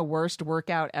having the worst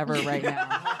workout ever right now.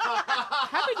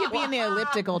 How could you be in the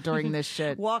elliptical during this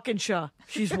shit? Walkinshaw.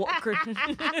 She's walking.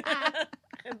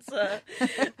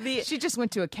 She just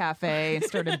went to a cafe and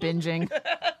started binging.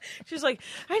 She's like,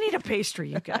 I need a pastry,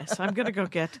 you guys. I'm gonna go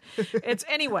get. It's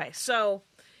anyway. So,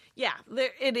 yeah,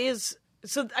 there it is.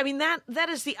 So, I mean, that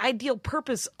is the ideal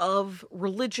purpose of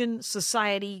religion,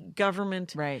 society,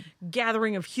 government, Right.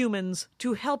 gathering of humans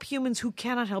to help humans who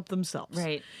cannot help themselves.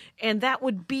 Right. And that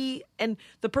would be, and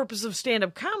the purpose of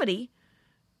stand-up comedy,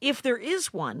 if there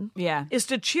is one, Yeah. is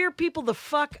to cheer people the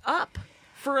fuck up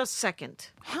for a second.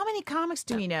 How many comics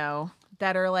do we know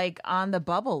that are like on the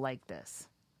bubble like this?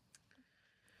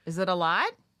 Is it a lot?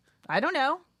 I don't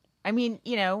know. I mean,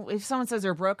 if someone says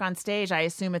they're broke on stage, I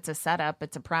assume it's a setup.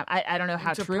 It's a I don't know how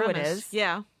It's a true it premise. is.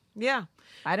 Yeah. Yeah.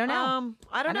 I don't know.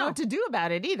 I don't know. what to do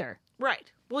about it either.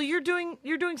 Right. Well, you're doing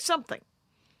something.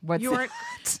 What's You aren't.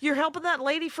 You're helping that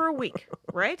lady for a week,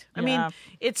 right? I mean, Yeah.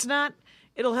 it's not.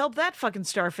 It'll help that fucking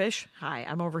starfish. Hi,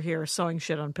 I'm over here sewing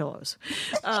shit on pillows.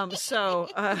 I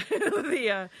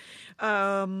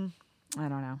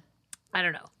don't know. I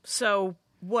don't know. So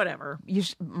whatever.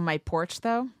 My porch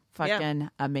though, fucking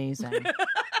amazing.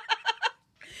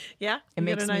 Yeah, It you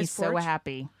got makes a me nice so porch?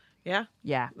 happy. Yeah,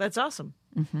 Yeah. that's awesome.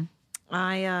 Mm-hmm.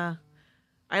 I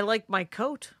like my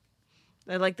coat.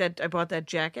 I like that. I bought that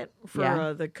jacket for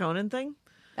Yeah. the Conan thing.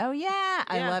 Oh yeah,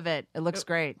 I Yeah. love it. It looks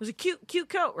great. It was a cute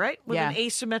coat, right? With Yeah. an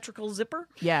asymmetrical zipper.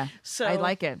 Yeah. So I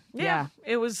like it. Yeah.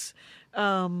 it was.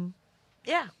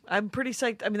 Yeah, I'm pretty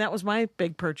psyched. I mean, that was my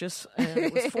big purchase.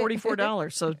 It was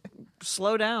 $44, so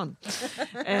slow down.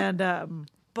 And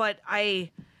but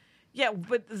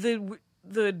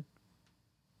the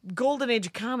golden age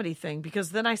of comedy thing,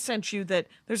 because then I sent you that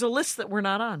there's a list that we're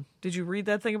not on. Did you read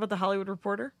that thing about the Hollywood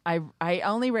Reporter? I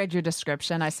only read your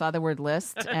description. I saw the word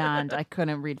list and I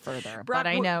couldn't read further. But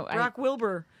I know Brock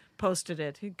Wilbur posted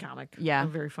it. He's a comic. Yeah.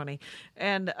 Very funny.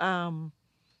 And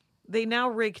they now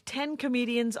rake 10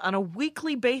 comedians on a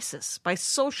weekly basis by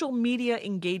social media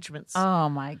engagements. Oh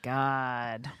my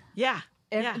God. Yeah.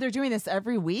 Yeah. They're doing this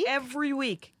every week? Every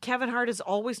week. Kevin Hart is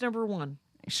always number one,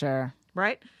 Sure.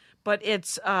 right? But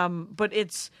it's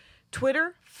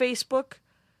Twitter, Facebook,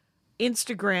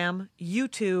 Instagram,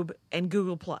 YouTube, and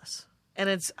Google Plus. And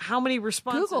it's how many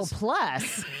responses? Google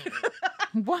Plus.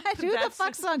 What? Who the That's-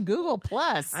 fuck's on Google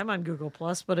Plus? I'm on Google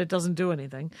Plus, but it doesn't do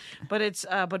anything. But it's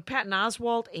but Patton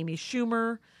Oswalt, Amy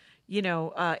Schumer,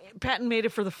 Patton made it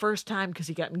for the first time because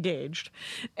he got engaged,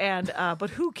 and but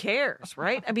who cares,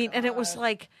 right? I mean, and it was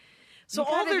like, so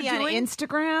all they're on doing.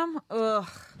 Instagram? Ugh.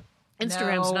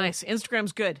 Instagram's No. nice.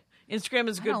 Instagram's good. Instagram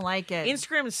is good. don't like it.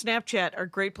 Instagram and Snapchat are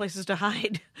great places to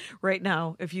hide right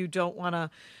now if you don't want to.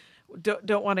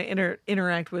 Don't want to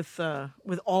interact with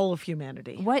all of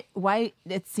humanity. What? Why?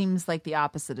 It seems like the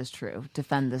opposite is true.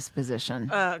 Defend this position.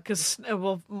 Because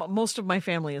most of my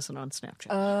family isn't on Snapchat.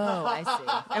 Oh, I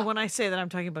see. And when I say that, I'm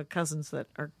talking about cousins that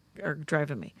are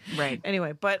driving me. Right.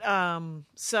 Anyway, but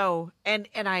so and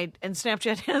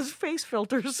Snapchat has face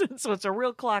filters, so it's a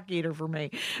real clock eater for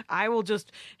me. I will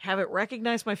just have it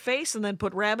recognize my face and then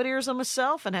put rabbit ears on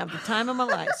myself and have the time of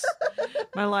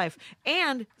my life.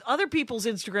 And other people's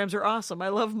Instagrams are awesome. I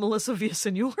love Melissa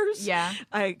Villaseñor's. Yeah.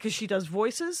 Because she does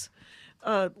voices,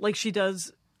 like she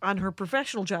does on her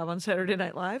professional job on Saturday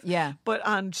Night Live. Yeah. But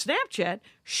on Snapchat,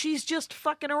 she's just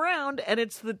fucking around, and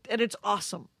it's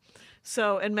awesome.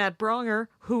 So, and Matt Bronger,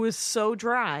 who is so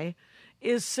dry,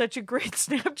 is such a great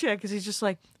Snapchat because he's just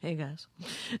like, "Hey guys,"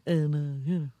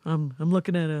 and I'm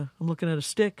looking at a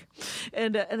stick,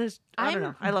 and it's I don't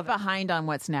know, I love it. Behind on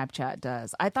what Snapchat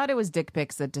does. I thought it was dick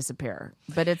pics that disappear,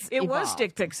 but it was evolved.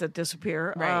 dick pics that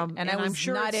disappear, Right? And I was I'm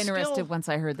sure not it's interested still... once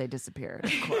I heard they disappeared.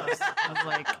 Of course, I was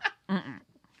like,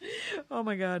 Oh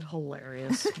my God,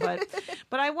 hilarious! But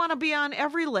I want to be on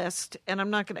every list, and I'm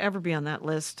not going to ever be on that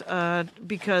list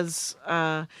because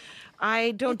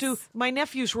I don't do. My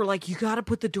nephews were like, "You got to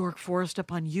put the Dork Forest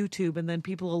up on YouTube, and then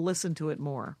people will listen to it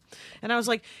more." And I was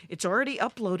like, "It's already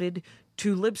uploaded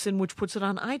to Libsyn, which puts it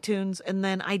on iTunes, and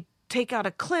then I take out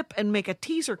a clip and make a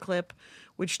teaser clip,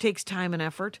 which takes time and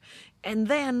effort, and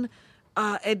then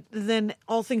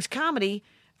All Things Comedy."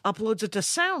 Uploads it to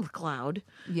SoundCloud.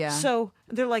 Yeah. So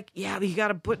they're like, yeah, you got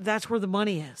to put, that's where the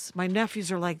money is. My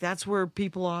nephews are like, that's where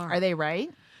people are. are they right?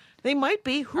 They might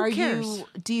be. Who cares?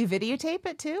 Do you videotape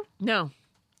it too? No.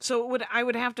 So I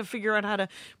would have to figure out how to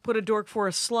put a Dork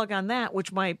Forest slug on that,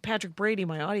 which my Patrick Brady,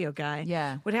 my audio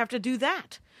guy, would have to do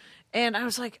that. And I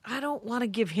was like, I don't want to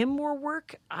give him more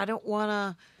work. I don't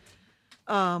want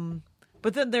to.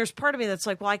 But then there's part of me that's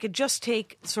like, well, I could just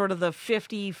take sort of the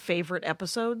 50 favorite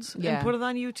episodes and put it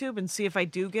on YouTube and see if I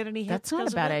do get any hits. That's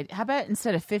not a bad idea. How about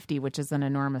instead of 50, which is an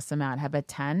enormous amount, how about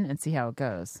 10 and see how it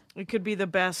goes? It could be the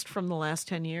best from the last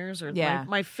 10 years or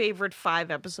my favorite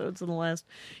 5 episodes in the last,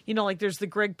 like there's the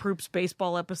Greg Proops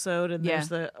baseball episode and there's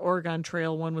the Oregon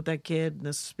Trail one with that kid and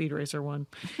this Speed Racer one.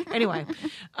 Anyway,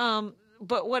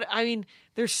 but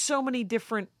there's so many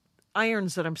different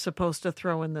irons that I'm supposed to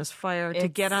throw in this fire to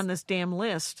get on this damn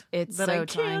list. It's that so I can't.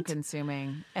 time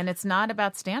consuming. And it's not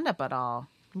about stand-up at all.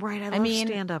 Right, I love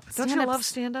stand-up. Don't you love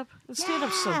stand-up?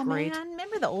 Stand-up's so great. Man.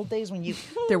 Remember the old days when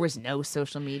there was no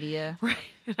social media? Right.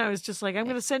 And I was just like, I'm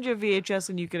going to send you a VHS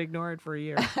and you can ignore it for a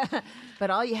year. But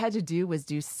all you had to do was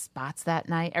do spots that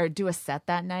night or do a set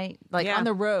that night, like on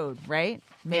the road, right?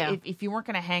 Yeah. If you weren't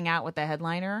going to hang out with the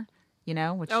headliner,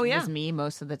 which was me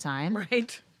most of the time.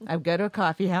 Right. I'd go to a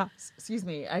coffee house. Excuse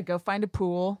me. I'd go find a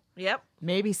pool. Yep.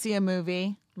 Maybe see a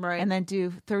movie. Right. And then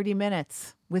do 30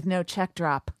 minutes with no check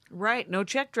drop. Right. No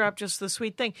check drop, just the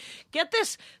sweet thing. Get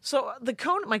this. So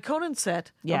my Conan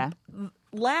set. Yeah.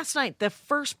 Last night, the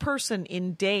first person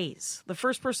in days,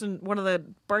 one of the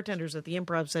bartenders at the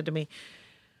Improv said to me,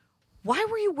 "Why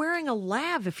were you wearing a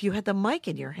lav if you had the mic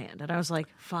in your hand?" And I was like,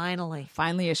 finally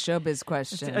a showbiz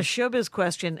question. A showbiz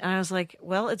question. And I was like,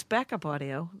 well, it's backup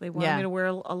audio. They wanted me to wear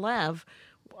a lav,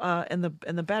 and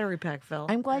the battery pack fell.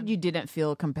 I'm glad you didn't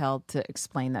feel compelled to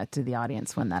explain that to the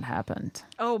audience when that happened.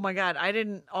 Oh my God, I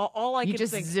didn't. All I you could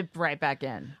just think, zipped right back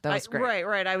in. That was great.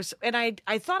 Right. I was, and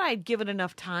I thought I'd given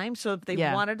enough time, so if they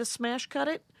wanted to smash cut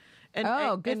it.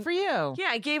 And, good for you. Yeah,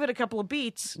 I gave it a couple of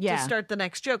beats Yeah. to start the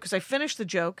next joke because I finished the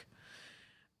joke.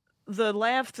 The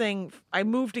lav thing, I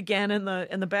moved again, and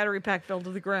the battery pack fell to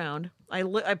the ground.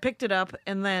 I picked it up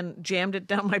and then jammed it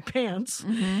down my pants,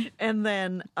 and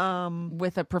then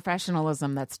With a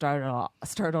professionalism that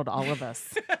startled all of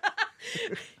us.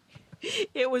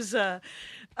 it was.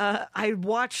 I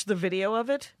watched the video of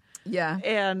it. Yeah.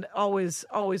 And always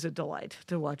a delight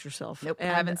to watch yourself. Nope,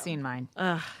 and, I haven't seen mine.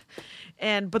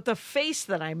 But the face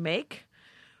that I make,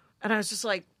 and I was just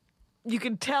like, I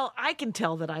can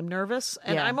tell that I'm nervous,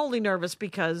 and I'm only nervous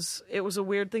because it was a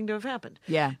weird thing to have happened.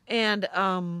 Yeah. And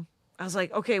I was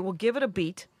like, okay, well, give it a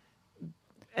beat,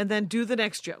 and then do the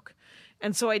next joke.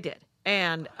 And so I did.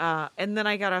 And then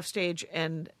I got off stage,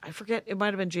 and I forget, it might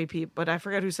have been JP, but I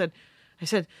forget who said, I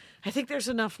said, I think there's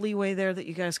enough leeway there that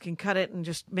you guys can cut it and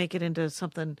just make it into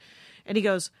something. And he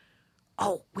goes,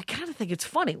 oh, we kind of think it's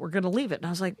funny. We're going to leave it. And I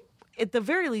was like, at the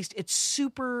very least, it's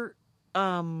super,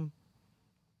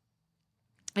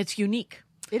 it's unique.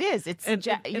 It is. It's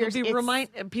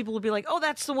people will be like, oh,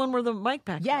 that's the one where the mic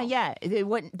pack fell. Yeah.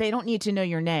 They don't need to know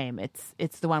your name.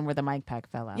 It's the one where the mic pack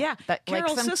fell out. Yeah.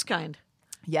 Carol Siskind.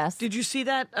 Yes. Did you see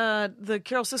that? The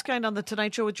Carol Siskind on the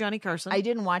Tonight Show with Johnny Carson. I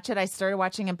didn't watch it. I started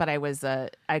watching it, but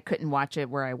I couldn't watch it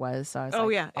where I was. So I was I'll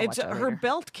watch it her later.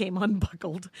 belt came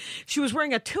unbuckled. She was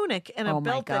wearing a tunic and a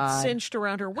belt that cinched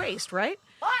around her waist, right?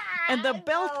 And the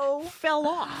belt fell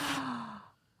off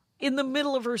in the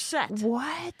middle of her set.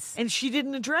 What? And she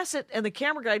didn't address it, and the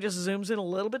camera guy just zooms in a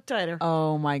little bit tighter.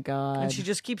 Oh my God. And she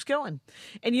just keeps going.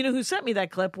 And you know who sent me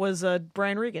that clip was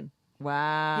Brian Regan.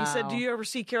 Wow. He said, "Do you ever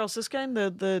see Carol Siskind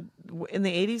the in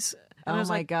the 80s?" And I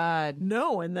was like, God.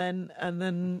 No. And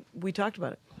then we talked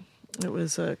about it. It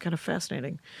was kind of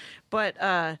fascinating. But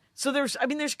so there's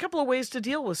a couple of ways to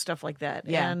deal with stuff like that.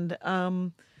 Yeah.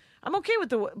 And I'm okay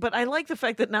with but I like the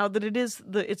fact that now that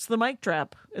it's the mic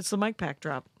drop. It's the mic pack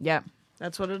drop. Yeah.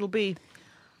 That's what it'll be.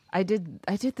 I did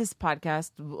this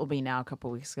podcast, will be now a couple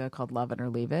weeks ago, called Love It or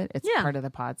Leave It. It's Yeah. part of the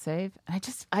Pod Save.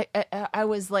 And I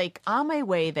was like on my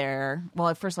way there. Well,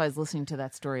 at first I was listening to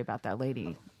that story about that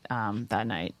lady that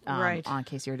night Right. on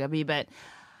KCRW, but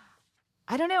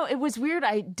I don't know. It was weird.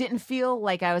 I didn't feel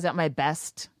like I was at my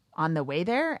best on the way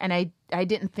there, and I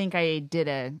didn't think I did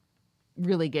a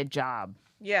really good job,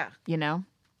 Yeah. you know?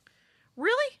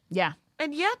 Really? Yeah.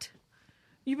 And yet,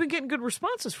 you've been getting good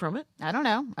responses from it. I don't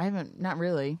know. I haven't, not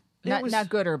really. It Not, was- not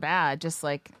good or bad. Just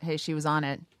like, hey, she was on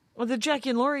it. Well, the Jackie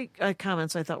and Laurie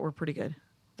comments I thought were pretty good.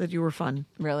 That you were fun.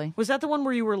 Really? Was that the one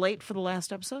where you were late for the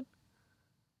last episode?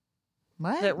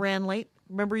 What? That ran late?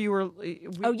 Remember you were...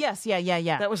 Oh, yes. Yeah.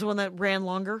 That was the one that ran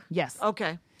longer? Yes.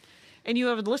 Okay. And you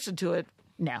haven't listened to it.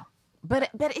 No. But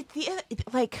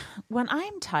like when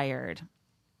I'm tired,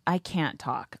 I can't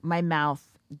talk. My mouth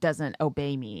doesn't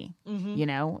obey me, you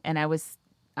know? And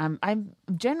I'm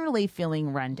generally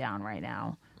feeling run down right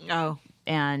now. Oh.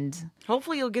 And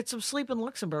Hopefully you'll get some sleep in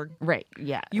Luxembourg. right,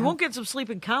 yeah. You won't get some sleep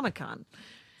in Comic-Con,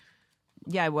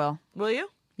 Yeah, I will. will you?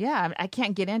 Yeah, I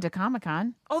can't get into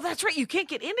Comic-Con. Oh, that's right. You can't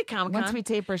get into Comic-Con. Once we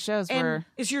tape our shows, and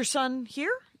is your son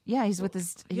here yeah, he's with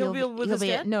his He'll be with his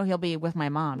dad? No, he'll be with my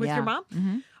mom. with yeah. your mom?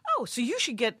 Mm-hmm. Oh, so you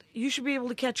should be able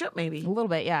to catch up maybe. A little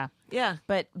bit, yeah. Yeah.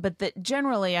 But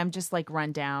generally I'm just like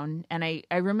run down, and I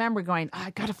remember going, I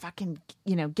gotta fucking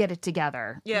get it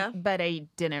together. Yeah. But I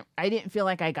didn't feel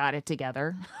like I got it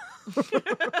together.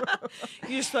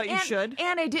 You just thought you should.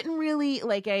 And I didn't really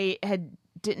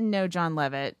didn't know John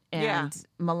Levitt and Yeah.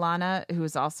 Milana, who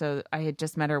was also, I had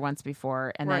just met her once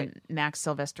before, and Right. then Max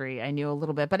Silvestri I knew a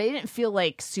little bit, but I didn't feel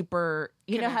like super,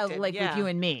 know how Connected, like yeah. with you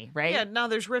and me, right? Yeah, now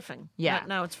there's riffing. Yeah.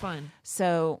 Now it's fine.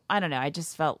 So I don't know. I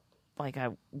just felt like I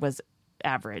was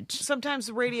average. Sometimes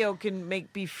the radio can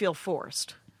make me feel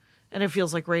forced. And it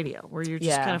feels like radio, where you're just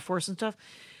Yeah. kind of forcing stuff.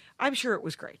 I'm sure it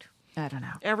was great. I don't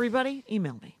know. Everybody,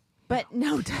 email me. But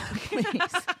no,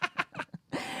 please.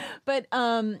 But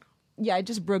yeah, I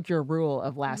just broke your rule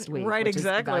of last week. Right, which is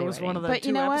exactly. It was one of the But you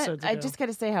 2 know what? episodes I ago. just got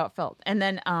to say how it felt. And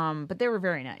then, but they were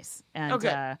very nice. And,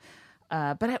 Okay.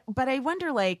 but I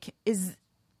wonder, like, is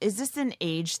this an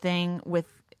age thing with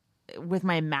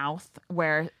my mouth,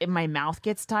 where my mouth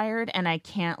gets tired and I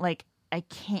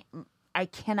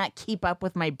cannot keep up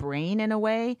with my brain in a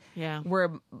way, Yeah.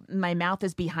 where my mouth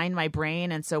is behind my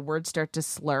brain, and so words start to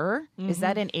slur. Is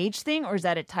that an age thing, or is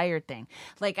that a tired thing?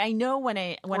 Like, I know when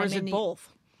Or I'm is in it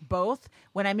both? both.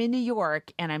 When I'm in New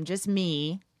York and I'm just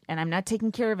me and I'm not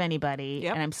taking care of anybody,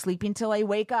 Yep. and I'm sleeping till I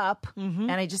wake up,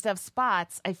 and I just have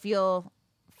spots, I feel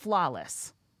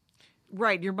flawless.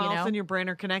 Right, your mouth know? and your brain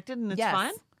are connected and it's Yes.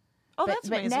 fine? Oh, that's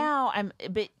but amazing. now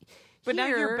But now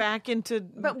you're here- back into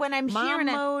But when I'm mom here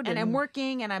and, mode I'm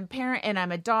working and I'm parent and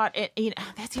I'm a daughter,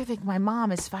 that's the other thing. My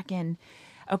mom is fucking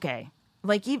okay.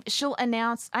 Like, she'll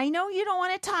announce, I know you don't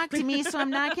want to talk to me, so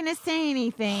I'm not going to say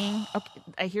anything. Okay,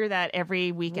 I hear that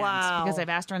every weekend Wow. because I've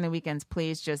asked her on the weekends,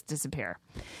 please just disappear.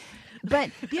 But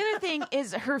the other thing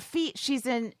is her feet.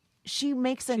 She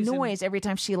makes a noise every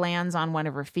time she lands on one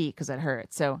of her feet because it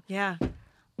hurts. So Yeah.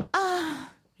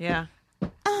 Yeah.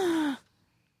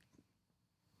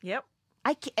 Yep.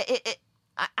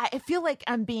 I feel like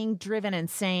I'm being driven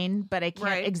insane, but I can't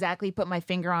Right. exactly put my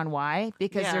finger on why,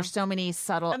 because Yeah. there's so many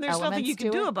subtle And there's elements nothing you can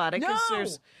to do it. about it No!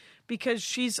 because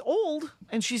she's old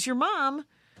and she's your mom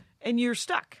and you're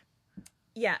stuck.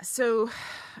 Yeah. So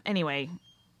anyway,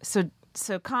 so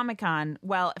Comic-Con,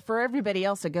 well, for everybody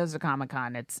else that goes to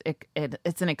Comic-Con,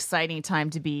 it's an exciting time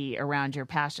to be around your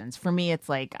passions. For me, it's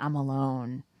like I'm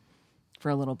alone for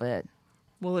a little bit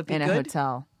Will it be in a good?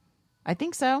 hotel. I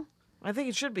think so. I think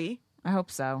it should be. I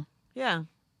hope so. Yeah.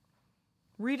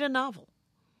 Read a novel.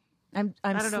 I'm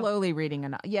don't know. slowly reading a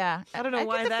novel. Yeah. I don't know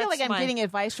why I feel that's like I'm my- getting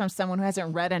advice from someone who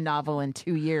hasn't read a novel in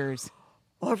 2 years.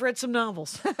 Oh, I've read some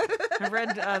novels. I've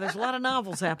read. There's a lot of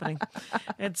novels happening.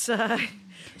 It's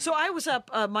so I was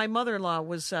up. My mother-in-law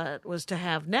was to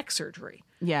have neck surgery,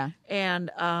 Yeah.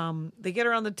 and they get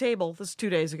her on the table. This is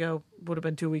 2 days ago. Would have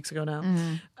been 2 weeks ago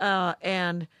now.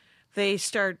 And they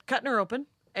start cutting her open,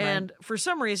 and for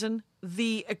some reason,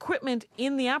 the equipment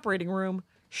in the operating room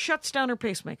shuts down her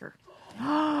pacemaker.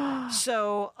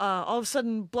 So all of a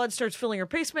sudden, blood starts filling her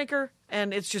pacemaker,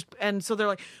 and so they're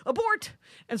like, abort,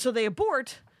 and so they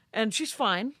abort, and she's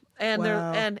fine, and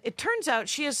and it turns out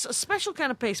she has a special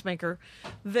kind of pacemaker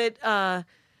that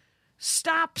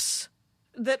stops,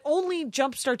 that only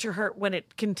jumpstarts her heart when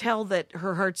it can tell that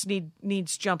her heart's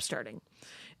needs jumpstarting,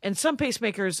 and some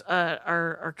pacemakers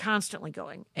are constantly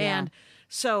going, and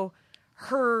so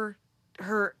her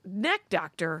neck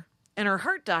doctor and her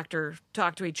heart doctor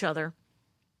talk to each other.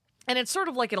 And it's sort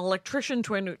of like an electrician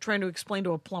trying to explain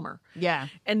to a plumber. Yeah.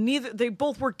 And they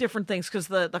both work different things, because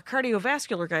the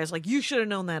cardiovascular guy is like, you should have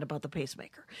known that about the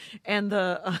pacemaker. And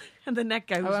the neck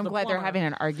guy who's I'm the glad they're plumber. having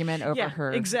an argument over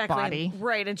her body.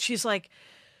 Right. And she's like,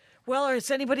 well,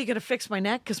 is anybody going to fix my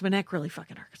neck? Because my neck really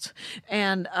fucking hurts.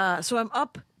 And so I'm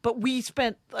up, but we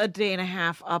spent a day and a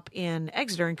half up in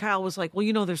Exeter, and Kyle was like,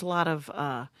 well, there's a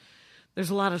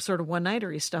lot of sort of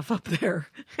one-nightery stuff up there.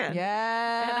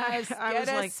 Yes, I get was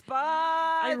a like,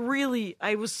 spot.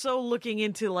 I was so looking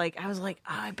into, I was like,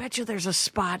 oh, I bet you there's a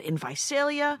spot in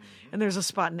Visalia, and there's a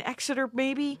spot in Exeter,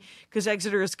 maybe, because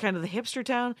Exeter is kind of the hipster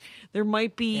town. There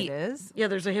might be. It is? Yeah,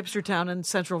 there's a hipster town in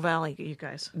Central Valley, you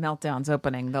guys. Meltdown's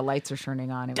opening. The lights are turning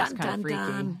on. It was kind of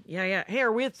freaky. Yeah, yeah. Hey,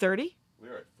 are we at 30?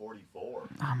 We're at 44.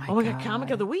 Oh my God, Comic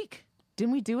of the Week.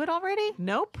 Didn't we do it already?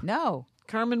 Nope. No.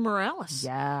 Carmen Morales.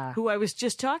 Yeah. Who I was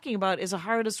just talking about is a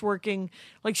hardest working,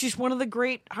 she's one of the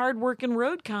great hard-working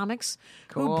road comics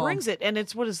Cool. who brings it. And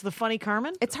it's, what is the Funny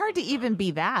Carmen? It's hard to even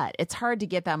be that. It's hard to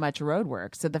get that much road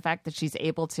work. So the fact that she's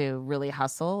able to really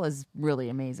hustle is really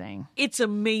amazing. It's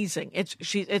amazing. It's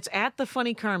at the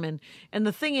Funny Carmen, and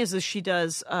the thing is she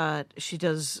does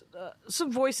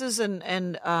some voices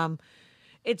and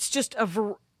it's just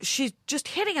she's just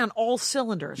hitting on all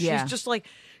cylinders. Yeah. She's just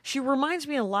she reminds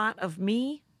me a lot of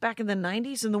me back in the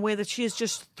 90s in the way that she is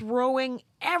just throwing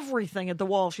everything at the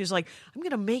wall. She's like, I'm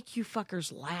going to make you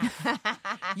fuckers laugh.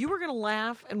 You are going to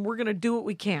laugh, and we're going to do what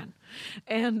we can.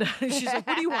 And she's like,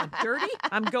 what do you want, dirty?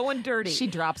 I'm going dirty. She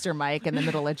drops her mic in the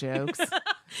middle of jokes,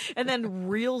 and then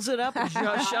reels it up and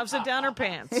shoves it down her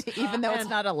pants. even though it's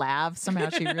not a laugh. Somehow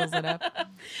she reels it up.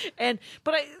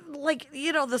 But I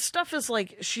the stuff is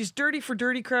she's dirty for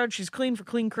dirty crowd, she's clean for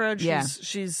clean crowd,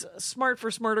 she's smart for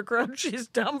smarter crowd, she's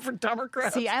dumb for dumber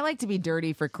crowd. See, I like to be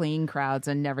dirty for clean crowds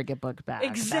and never get booked back.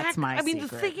 Exactly. That's my the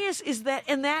secret. thing is that,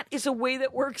 and that is a way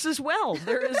that works as well.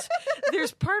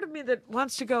 There's part of me that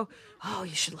wants to go, oh,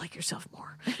 you should like yourself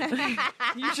more.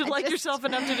 You should like yourself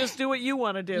enough to just do what you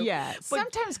want to do. Yeah.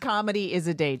 But Sometimes comedy is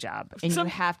a day job, and you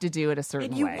have to do it a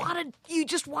certain and way. you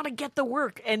just want to get the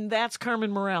work, and that's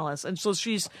Carmen Morales, and so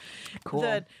she's Cool.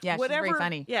 Yeah, she's very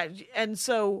funny. Yeah, and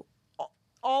so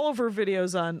all of her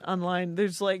videos online,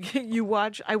 there's I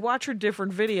watch her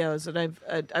different videos, and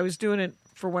I was doing it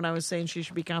for when I was saying she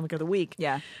should be Comic of the Week.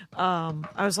 Yeah. I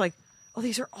was like, oh,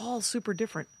 these are all super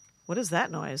different. What is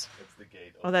that noise? That's the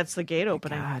gate. Oh, that's the gate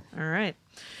opening. God. All right.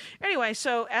 Anyway,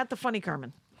 so at the Funny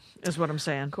Carmen is what I'm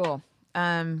saying. Cool.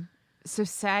 So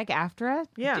SAG-AFTRA?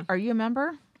 Yeah. Are you a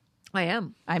member? I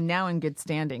am. I'm now in good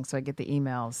standing, so I get the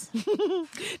emails.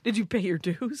 Did you pay your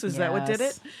dues? Is that what did it?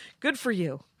 Yes. Good for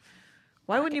you.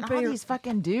 Why wouldn't you And pay all your... these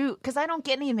fucking do because I don't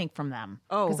get anything from them.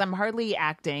 Oh. Because I'm hardly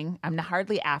acting. I'm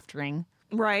hardly aftering.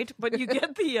 Right, but you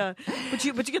get the but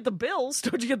you get the bills.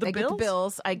 Don't you get the I bills? get the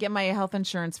bills. I get my health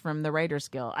insurance from the Writers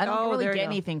Guild. I don't Oh, really there you get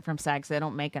go. anything from SAG, so I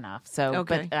don't make enough. So,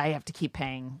 Okay. but I have to keep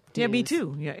paying. Yeah, me dues.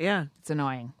 too. Yeah. It's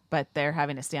annoying, but they're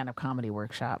having a stand-up comedy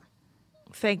workshop.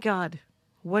 Thank God.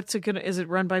 What's it gonna? Is it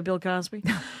run by Bill Cosby?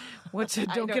 What's it?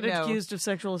 Don't don't get know. accused of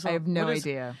sexual assault. I have no What is-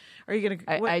 idea. Are you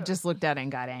gonna? I just looked at it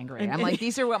and got angry. I'm like,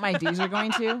 these are what my dues are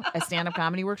going to, a stand-up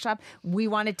comedy workshop. We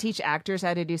want to teach actors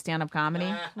how to do stand-up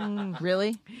comedy.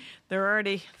 Really? They're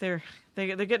already they're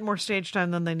getting more stage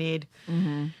time than they need.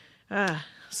 Mm-hmm.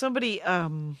 Somebody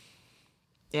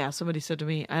said to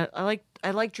me,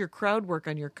 I liked your crowd work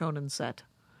on your Conan set,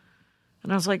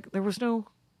 and I was like, there was no.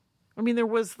 I mean, there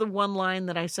was the one line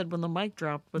that I said when the mic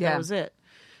dropped, but Yeah. that was it.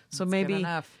 So That's maybe good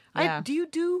enough. Yeah. you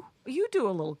do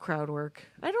a little crowd work.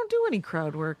 I don't do any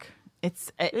crowd work.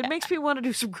 It makes me want to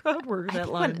do some crowd work. That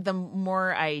line. The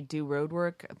more I do road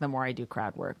work, the more I do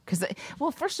crowd work. Because,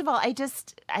 well, first of all, I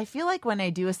feel like when I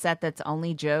do a set that's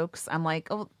only jokes, I'm like,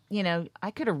 oh,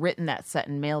 I could have written that set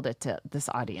and mailed it to this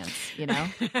audience,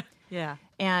 Yeah.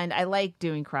 And I like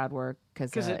doing crowd work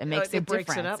because 'Cause it makes a it breaks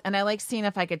it difference. up. And I like seeing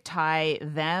if I could tie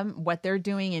what they're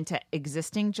doing into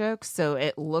existing jokes, so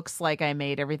it looks like I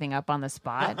made everything up on the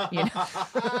spot. The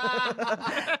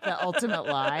ultimate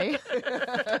lie.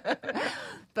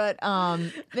 But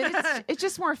it's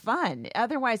just more fun.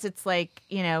 Otherwise, it's like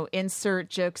insert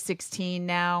joke 16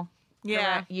 now.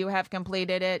 Yeah. Correct? You have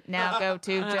completed it. Now go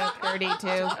to joke 32.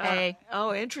 Hey.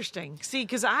 Oh, interesting. See,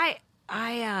 because my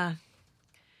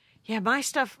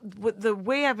stuff, the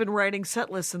way I've been writing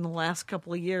set lists in the last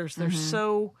couple of years, they're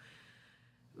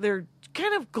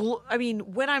kind of,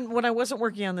 when I wasn't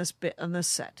working on this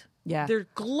set, Yeah. they're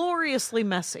gloriously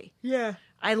messy. Yeah.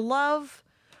 I love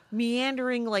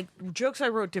meandering, jokes I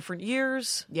wrote different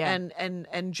years, Yeah.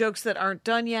 and jokes that aren't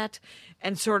done yet,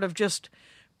 and sort of just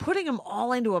putting them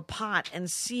all into a pot and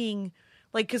seeing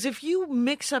Like, because if you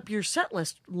mix up your set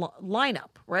list lineup,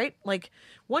 right? Like,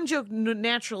 one joke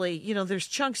naturally, there's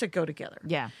chunks that go together.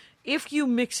 Yeah. If you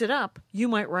mix it up, you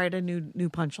might write a new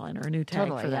punchline or a new tag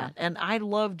Totally, for that. yeah. And I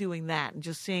love doing that and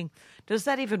just seeing, does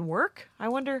that even work? I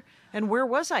wonder. And where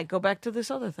was I? Go back to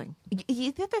this other thing.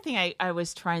 The other thing I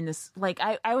was trying this, like,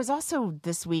 I was also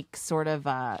this week sort of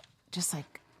just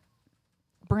like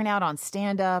burnt out on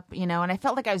stand-up, and I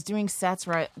felt like I was doing sets,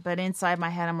 right, but inside my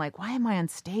head I'm like, why am I on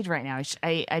stage right now?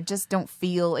 I just don't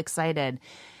feel excited.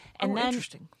 And then,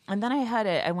 interesting. And then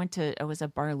I was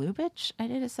at Bar Lubitsch. I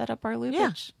did a set at Bar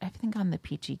Lubitsch, I think on the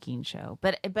Peachy Keen show.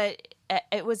 But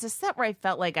it was a set where I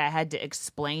felt like I had to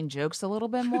explain jokes a little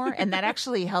bit more, and that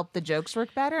actually helped the jokes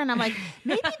work better. And I'm like,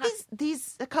 maybe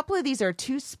a couple of these are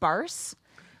too sparse.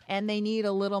 And they need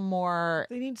a little more.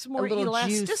 They need some more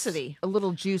elasticity. A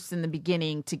little juice in the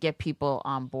beginning to get people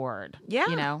on board.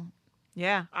 Yeah.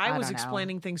 Yeah, I was don't know.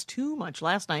 explaining things too much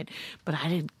last night, but I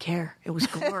didn't care. It was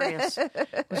glorious.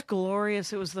 It was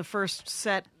glorious. It was the first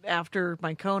set after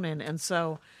my Conan, and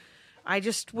so I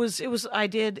just was. It was. I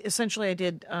did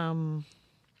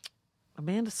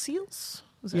Amanda Seals.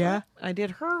 Was that right? I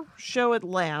did her show at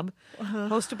Lab,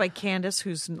 hosted by Candace,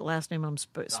 whose last name I'm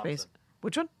spacing.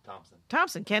 Which one?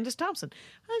 Thompson, Candace Thompson.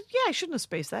 Yeah, I shouldn't have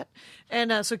spaced that.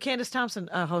 And so Candace Thompson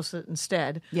hosted it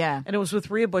instead. Yeah. And it was with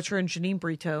Rhea Butcher and Janine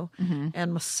Brito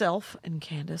and myself and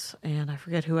Candace and I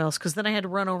forget who else. Because then I had to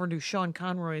run over and do Sean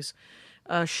Conroy's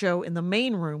show in the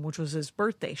main room, which was his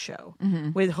birthday show,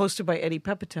 hosted by Eddie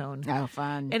Pepitone. Oh,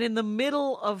 fun. And in the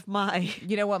middle of my...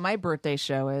 You know what my birthday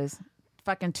show is?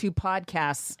 Fucking 2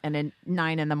 podcasts and at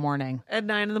 9 in the morning. At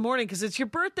 9 in the morning, because it's your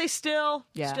birthday still.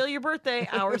 Yeah. Still your birthday,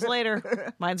 hours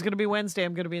later. Mine's going to be Wednesday.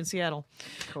 I'm going to be in Seattle.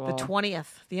 Cool. The 20th.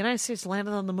 The United States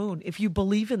landed on the moon, if you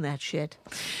believe in that shit.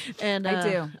 And I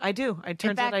do. I do. It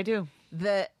turns out I do.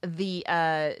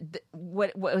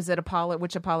 What was it, Apollo?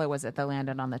 Which Apollo was it that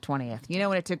landed on the 20th? You know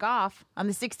when it took off? On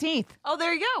the 16th. Oh,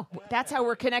 there you go. That's how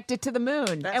we're connected to the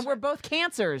moon. And we're both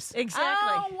cancers.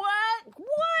 Exactly. Oh, what?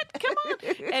 What? Come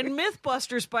on. And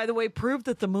Mythbusters, by the way, proved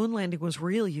that the moon landing was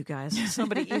real, you guys.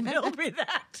 Somebody emailed me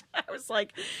that. I was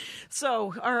like,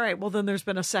 so, all right, well, then there's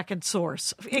been a second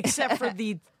source, except for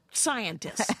the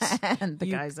scientists. And the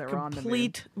guys that were on the moon.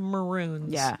 Complete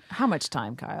maroons. Yeah. How much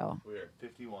time, Kyle? We're at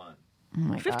 51. Oh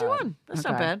my 51. God. That's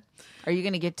not bad. Are you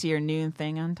going to get to your noon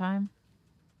thing on time?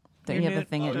 Don't you have a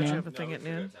thing at Don't you noon? have a thing No, at we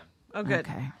figured noon? out time. Oh, good.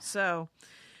 Okay. So,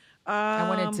 I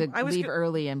wanted to I was leave go-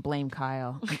 early and blame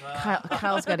Kyle.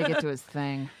 Kyle's got to get to his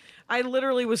thing. I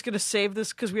literally was going to save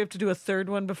this because we have to do a third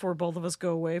one before both of us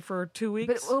go away for 2 weeks.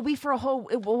 But it will be for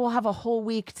we'll have a whole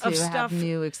week to of stuff, have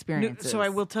new experiences. So I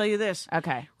will tell you this.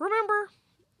 Okay. Remember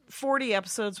 40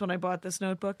 episodes when I bought this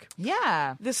notebook?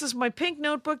 Yeah. This is my pink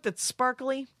notebook that's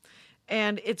sparkly,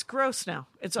 and it's gross now.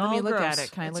 It's all Let me look gross. at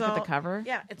it. Can I It's look at the all- cover?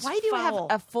 Yeah, it's Why do you have foul.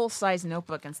 a full-size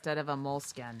notebook instead of a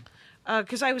moleskin?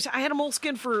 Because I had a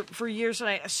moleskin for years, and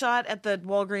I saw it at the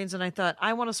Walgreens, and I thought,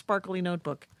 I want a sparkly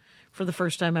notebook. For the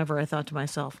first time ever, I thought to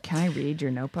myself, Can I read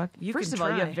your notebook? You First can of all,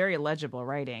 you try. have very legible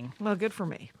writing. well, good for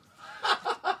me.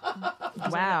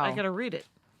 Wow. I got to read it.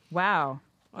 Wow.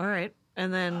 All right.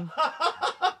 And then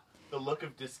The look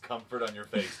of discomfort on your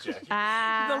face, Jackie.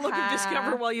 the look of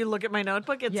discomfort while you look at my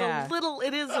notebook. It's Yeah. a little,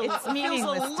 it is, It's it feels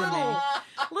meaningless a to me.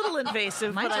 little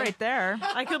invasive. Mine's but right there.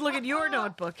 I could look at your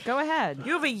notebook. Go ahead.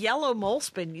 You have a yellow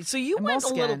moleskin. So you went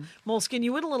moleskin. a little moleskin.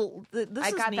 You went a little. This I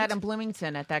is got neat. that in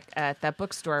Bloomington at that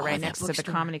bookstore right that next to the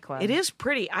bookstore. comedy club. It is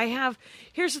pretty. I have.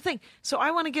 Here's the thing. So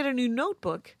I want to get a new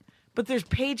notebook, but there's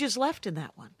pages left in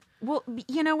that one. Well,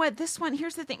 you know what? This one,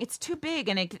 here's the thing. It's too big,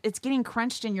 and it's getting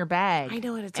crunched in your bag. I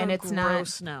know it. It's and all it's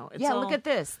gross not, now. It's yeah, all- look at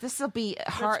this. This will be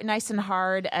hard, nice and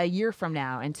hard a year from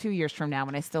now and 2 years from now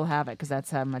when I still have it because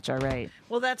that's how much I write.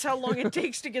 Well, that's how long it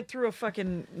takes to get through a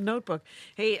fucking notebook.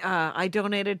 Hey, I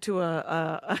donated to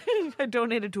I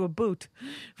donated to a boot,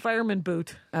 fireman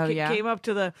boot. Oh, yeah? Came up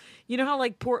to the. You know how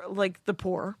the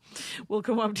poor will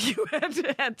come up to you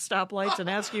at stoplights and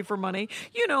ask you for money.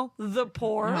 You know, the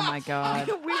poor. Oh my God.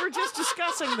 We were just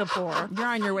discussing the poor. You're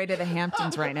on your way to the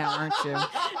Hamptons right now, aren't you?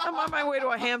 I'm on my way to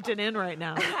a Hampton Inn right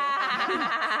now.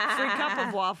 Free cup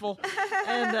of waffle,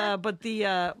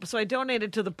 and so I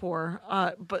donated to the poor.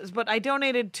 But I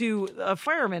donated to a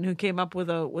fireman who came up with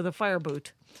a fire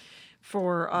boot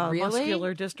for Really?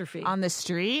 muscular dystrophy On the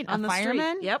street? on a the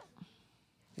fireman? street. Yep,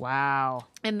 Wow.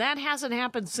 and that hasn't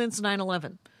happened since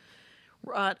 9/11.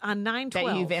 On 9/12.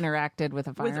 That you've interacted with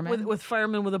a fireman? with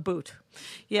firemen with a boot.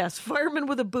 Yes, firemen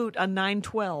with a boot on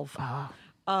 9/12.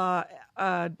 Oh.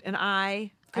 And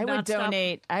I I would not stop.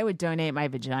 donate. I would donate my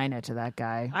vagina to that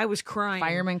guy. I was crying.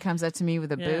 Fireman comes up to me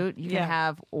with a Yeah. boot. You Yeah. can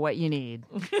have what you need.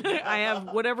 I have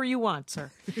whatever you want,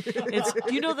 sir. It's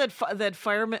you know that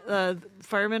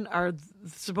firemen are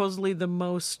supposedly the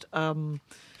most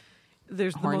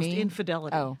there's the most Horny?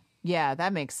 infidelity. Oh, yeah,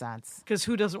 that makes sense. Because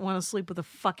who doesn't want to sleep with a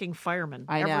fucking fireman?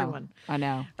 I know. Everyone. I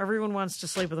know. Everyone wants to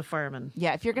sleep with a fireman.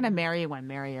 Yeah, if you're gonna marry one,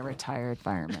 marry a retired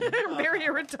fireman. Marry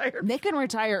a retired. They can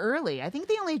retire early. I think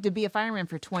they only have to be a fireman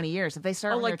for 20 years. If they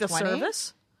start Oh, when like the they're 20,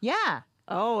 service? Yeah.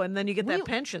 Oh, and then you get that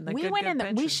pension. That we good, went good in.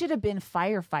 pension. We should have been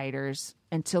firefighters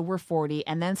until we're 40,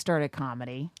 and then started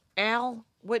comedy. Al,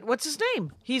 what's his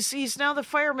name? He's now the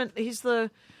fireman. He's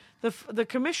the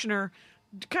commissioner.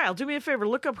 Kyle, do me a favor.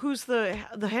 Look up who's the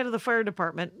head of the fire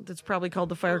department. That's probably called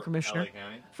the fire commissioner.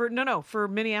 LA County? For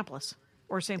Minneapolis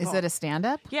or St. Is Paul. it a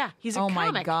stand-up? Yeah, he's a Oh my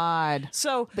comic. god!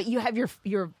 So But you have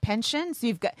your pension,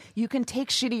 so you can take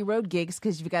shitty road gigs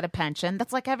because you've got a pension.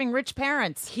 That's like having rich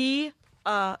parents. he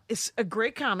is a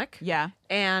great comic. Yeah.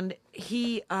 And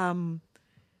he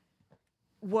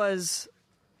was.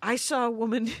 I saw a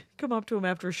woman come up to him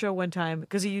after a show one time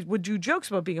because he would do jokes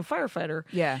about being a firefighter.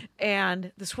 Yeah.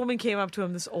 And this woman came up to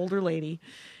him, this older lady,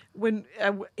 when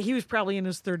he was probably in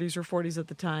his 30s or 40s at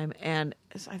the time. And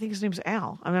I think his name's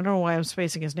Al. I don't know why I'm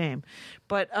spacing his name.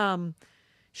 But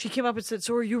she came up and said,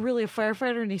 "So are you really a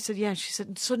firefighter?" And he said, "Yeah." And she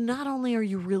said, "So not only are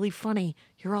you really funny,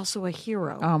 you're also a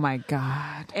hero." Oh my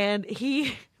god! And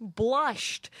he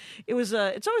blushed. It's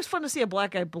always fun to see a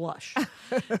black guy blush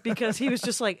because he was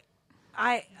just like,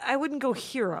 I wouldn't go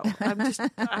hero.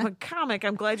 I'm a comic.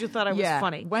 I'm glad you thought I was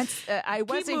funny. Once I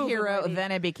was a moving, hero, lady.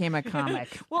 then I became a comic.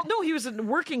 Well, no, he was a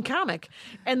working comic,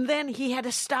 and then he had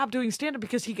to stop doing stand-up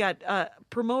because he got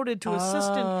promoted to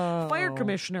assistant fire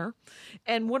commissioner.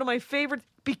 And one of my favorite,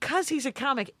 because he's a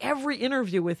comic, every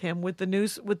interview with him with the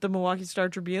Milwaukee Star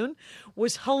Tribune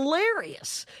was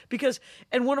hilarious.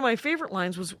 And one of my favorite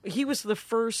lines was he was the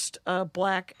first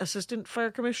black assistant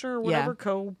fire commissioner or whatever.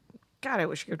 God, I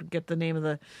wish I could get the name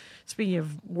of speaking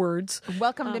of words.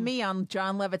 Welcome to me on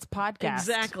John Levitt's podcast.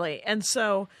 Exactly. And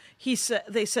so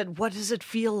they said, "What does it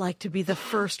feel like to be the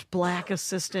first black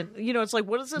assistant?" You know, it's like,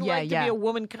 what is it like to be a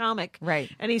woman comic? Right.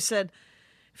 And he said,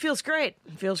 "Feels great.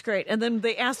 Feels great." And then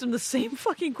they asked him the same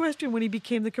fucking question when he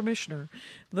became the commissioner,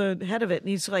 the head of it. And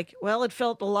he's like, "Well, it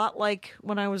felt a lot like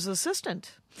when I was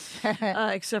assistant,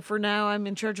 except for now I'm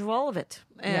in charge of all of it."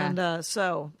 And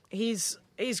so he's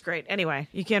great. Anyway,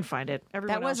 you can't find it.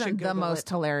 Everyone That else should wasn't the Google most it.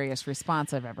 hilarious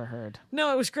response I've ever heard.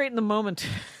 No, it was great in the moment.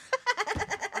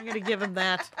 I'm going to give him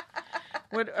that.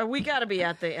 We got to be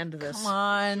at the end of this. Come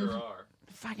on. Sure are.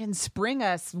 Fucking spring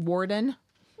us, Warden.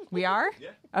 We are? Yeah.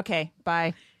 Okay,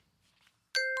 bye.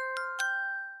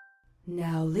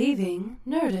 Now leaving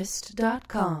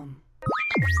Nerdist.com.